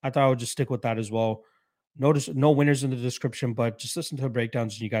I thought I would just stick with that as well. Notice no winners in the description, but just listen to the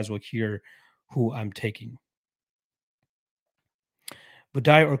breakdowns and you guys will hear who I'm taking.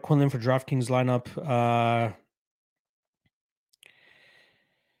 Budai or Quinlan for DraftKings lineup.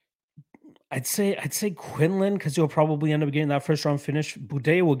 I'd say Quinlan because he'll probably end up getting that first round finish.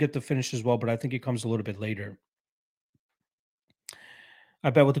 Boudet will get the finish as well, but I think it comes a little bit later. I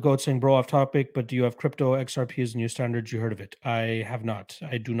bet with the goat saying, bro, off topic, but do you have crypto? XRP is the new standard. You heard of it. I have not.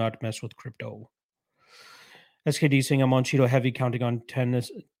 I do not mess with crypto. SKD saying I'm on Cheeto heavy, counting on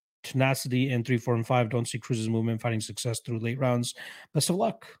tenacity in 3, 4, and 5. Don't see Cruz's movement, finding success through late rounds. Best of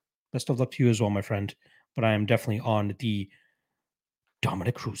luck. Best of luck to you as well, my friend. But I am definitely on the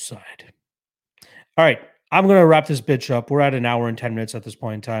Dominic Cruz side. All right. I'm going to wrap this bitch up. We're at an hour and 10 minutes at this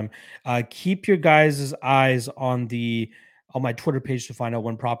point in time. Keep your guys' eyes on my Twitter page to find out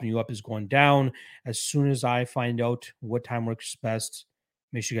when propping you up is going down. As soon as I find out what time works best,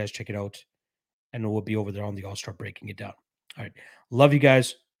 make sure you guys check it out. And we'll be over there on the All-Star breaking it down. All right. Love you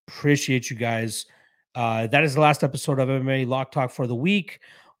guys. Appreciate you guys. That is the last episode of MMA Lock Talk for the week.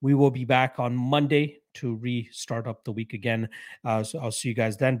 We will be back on Monday to restart up the week again. So I'll see you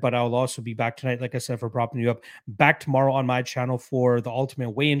guys then. But I'll also be back tonight, like I said, for propping you up. Back tomorrow on my channel for the Ultimate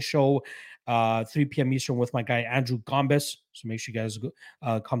Weigh-In Show, 3 p.m. Eastern with my guy Andrew Gombis. So make sure you guys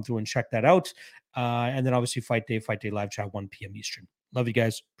come through and check that out. And then obviously Fight Day live chat 1 p.m. Eastern. Love you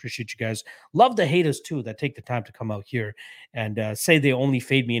guys. Appreciate you guys. Love the haters too that take the time to come out here and say they only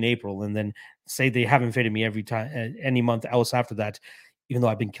fade me in April and then say they haven't faded me every time any month else after that, even though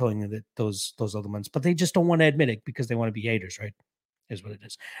I've been killing those other months. But they just don't want to admit it because they want to be haters, right? Is what it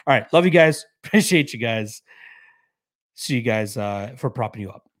is. All right. Love you guys. Appreciate you guys. See you guys for propping you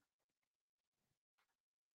up.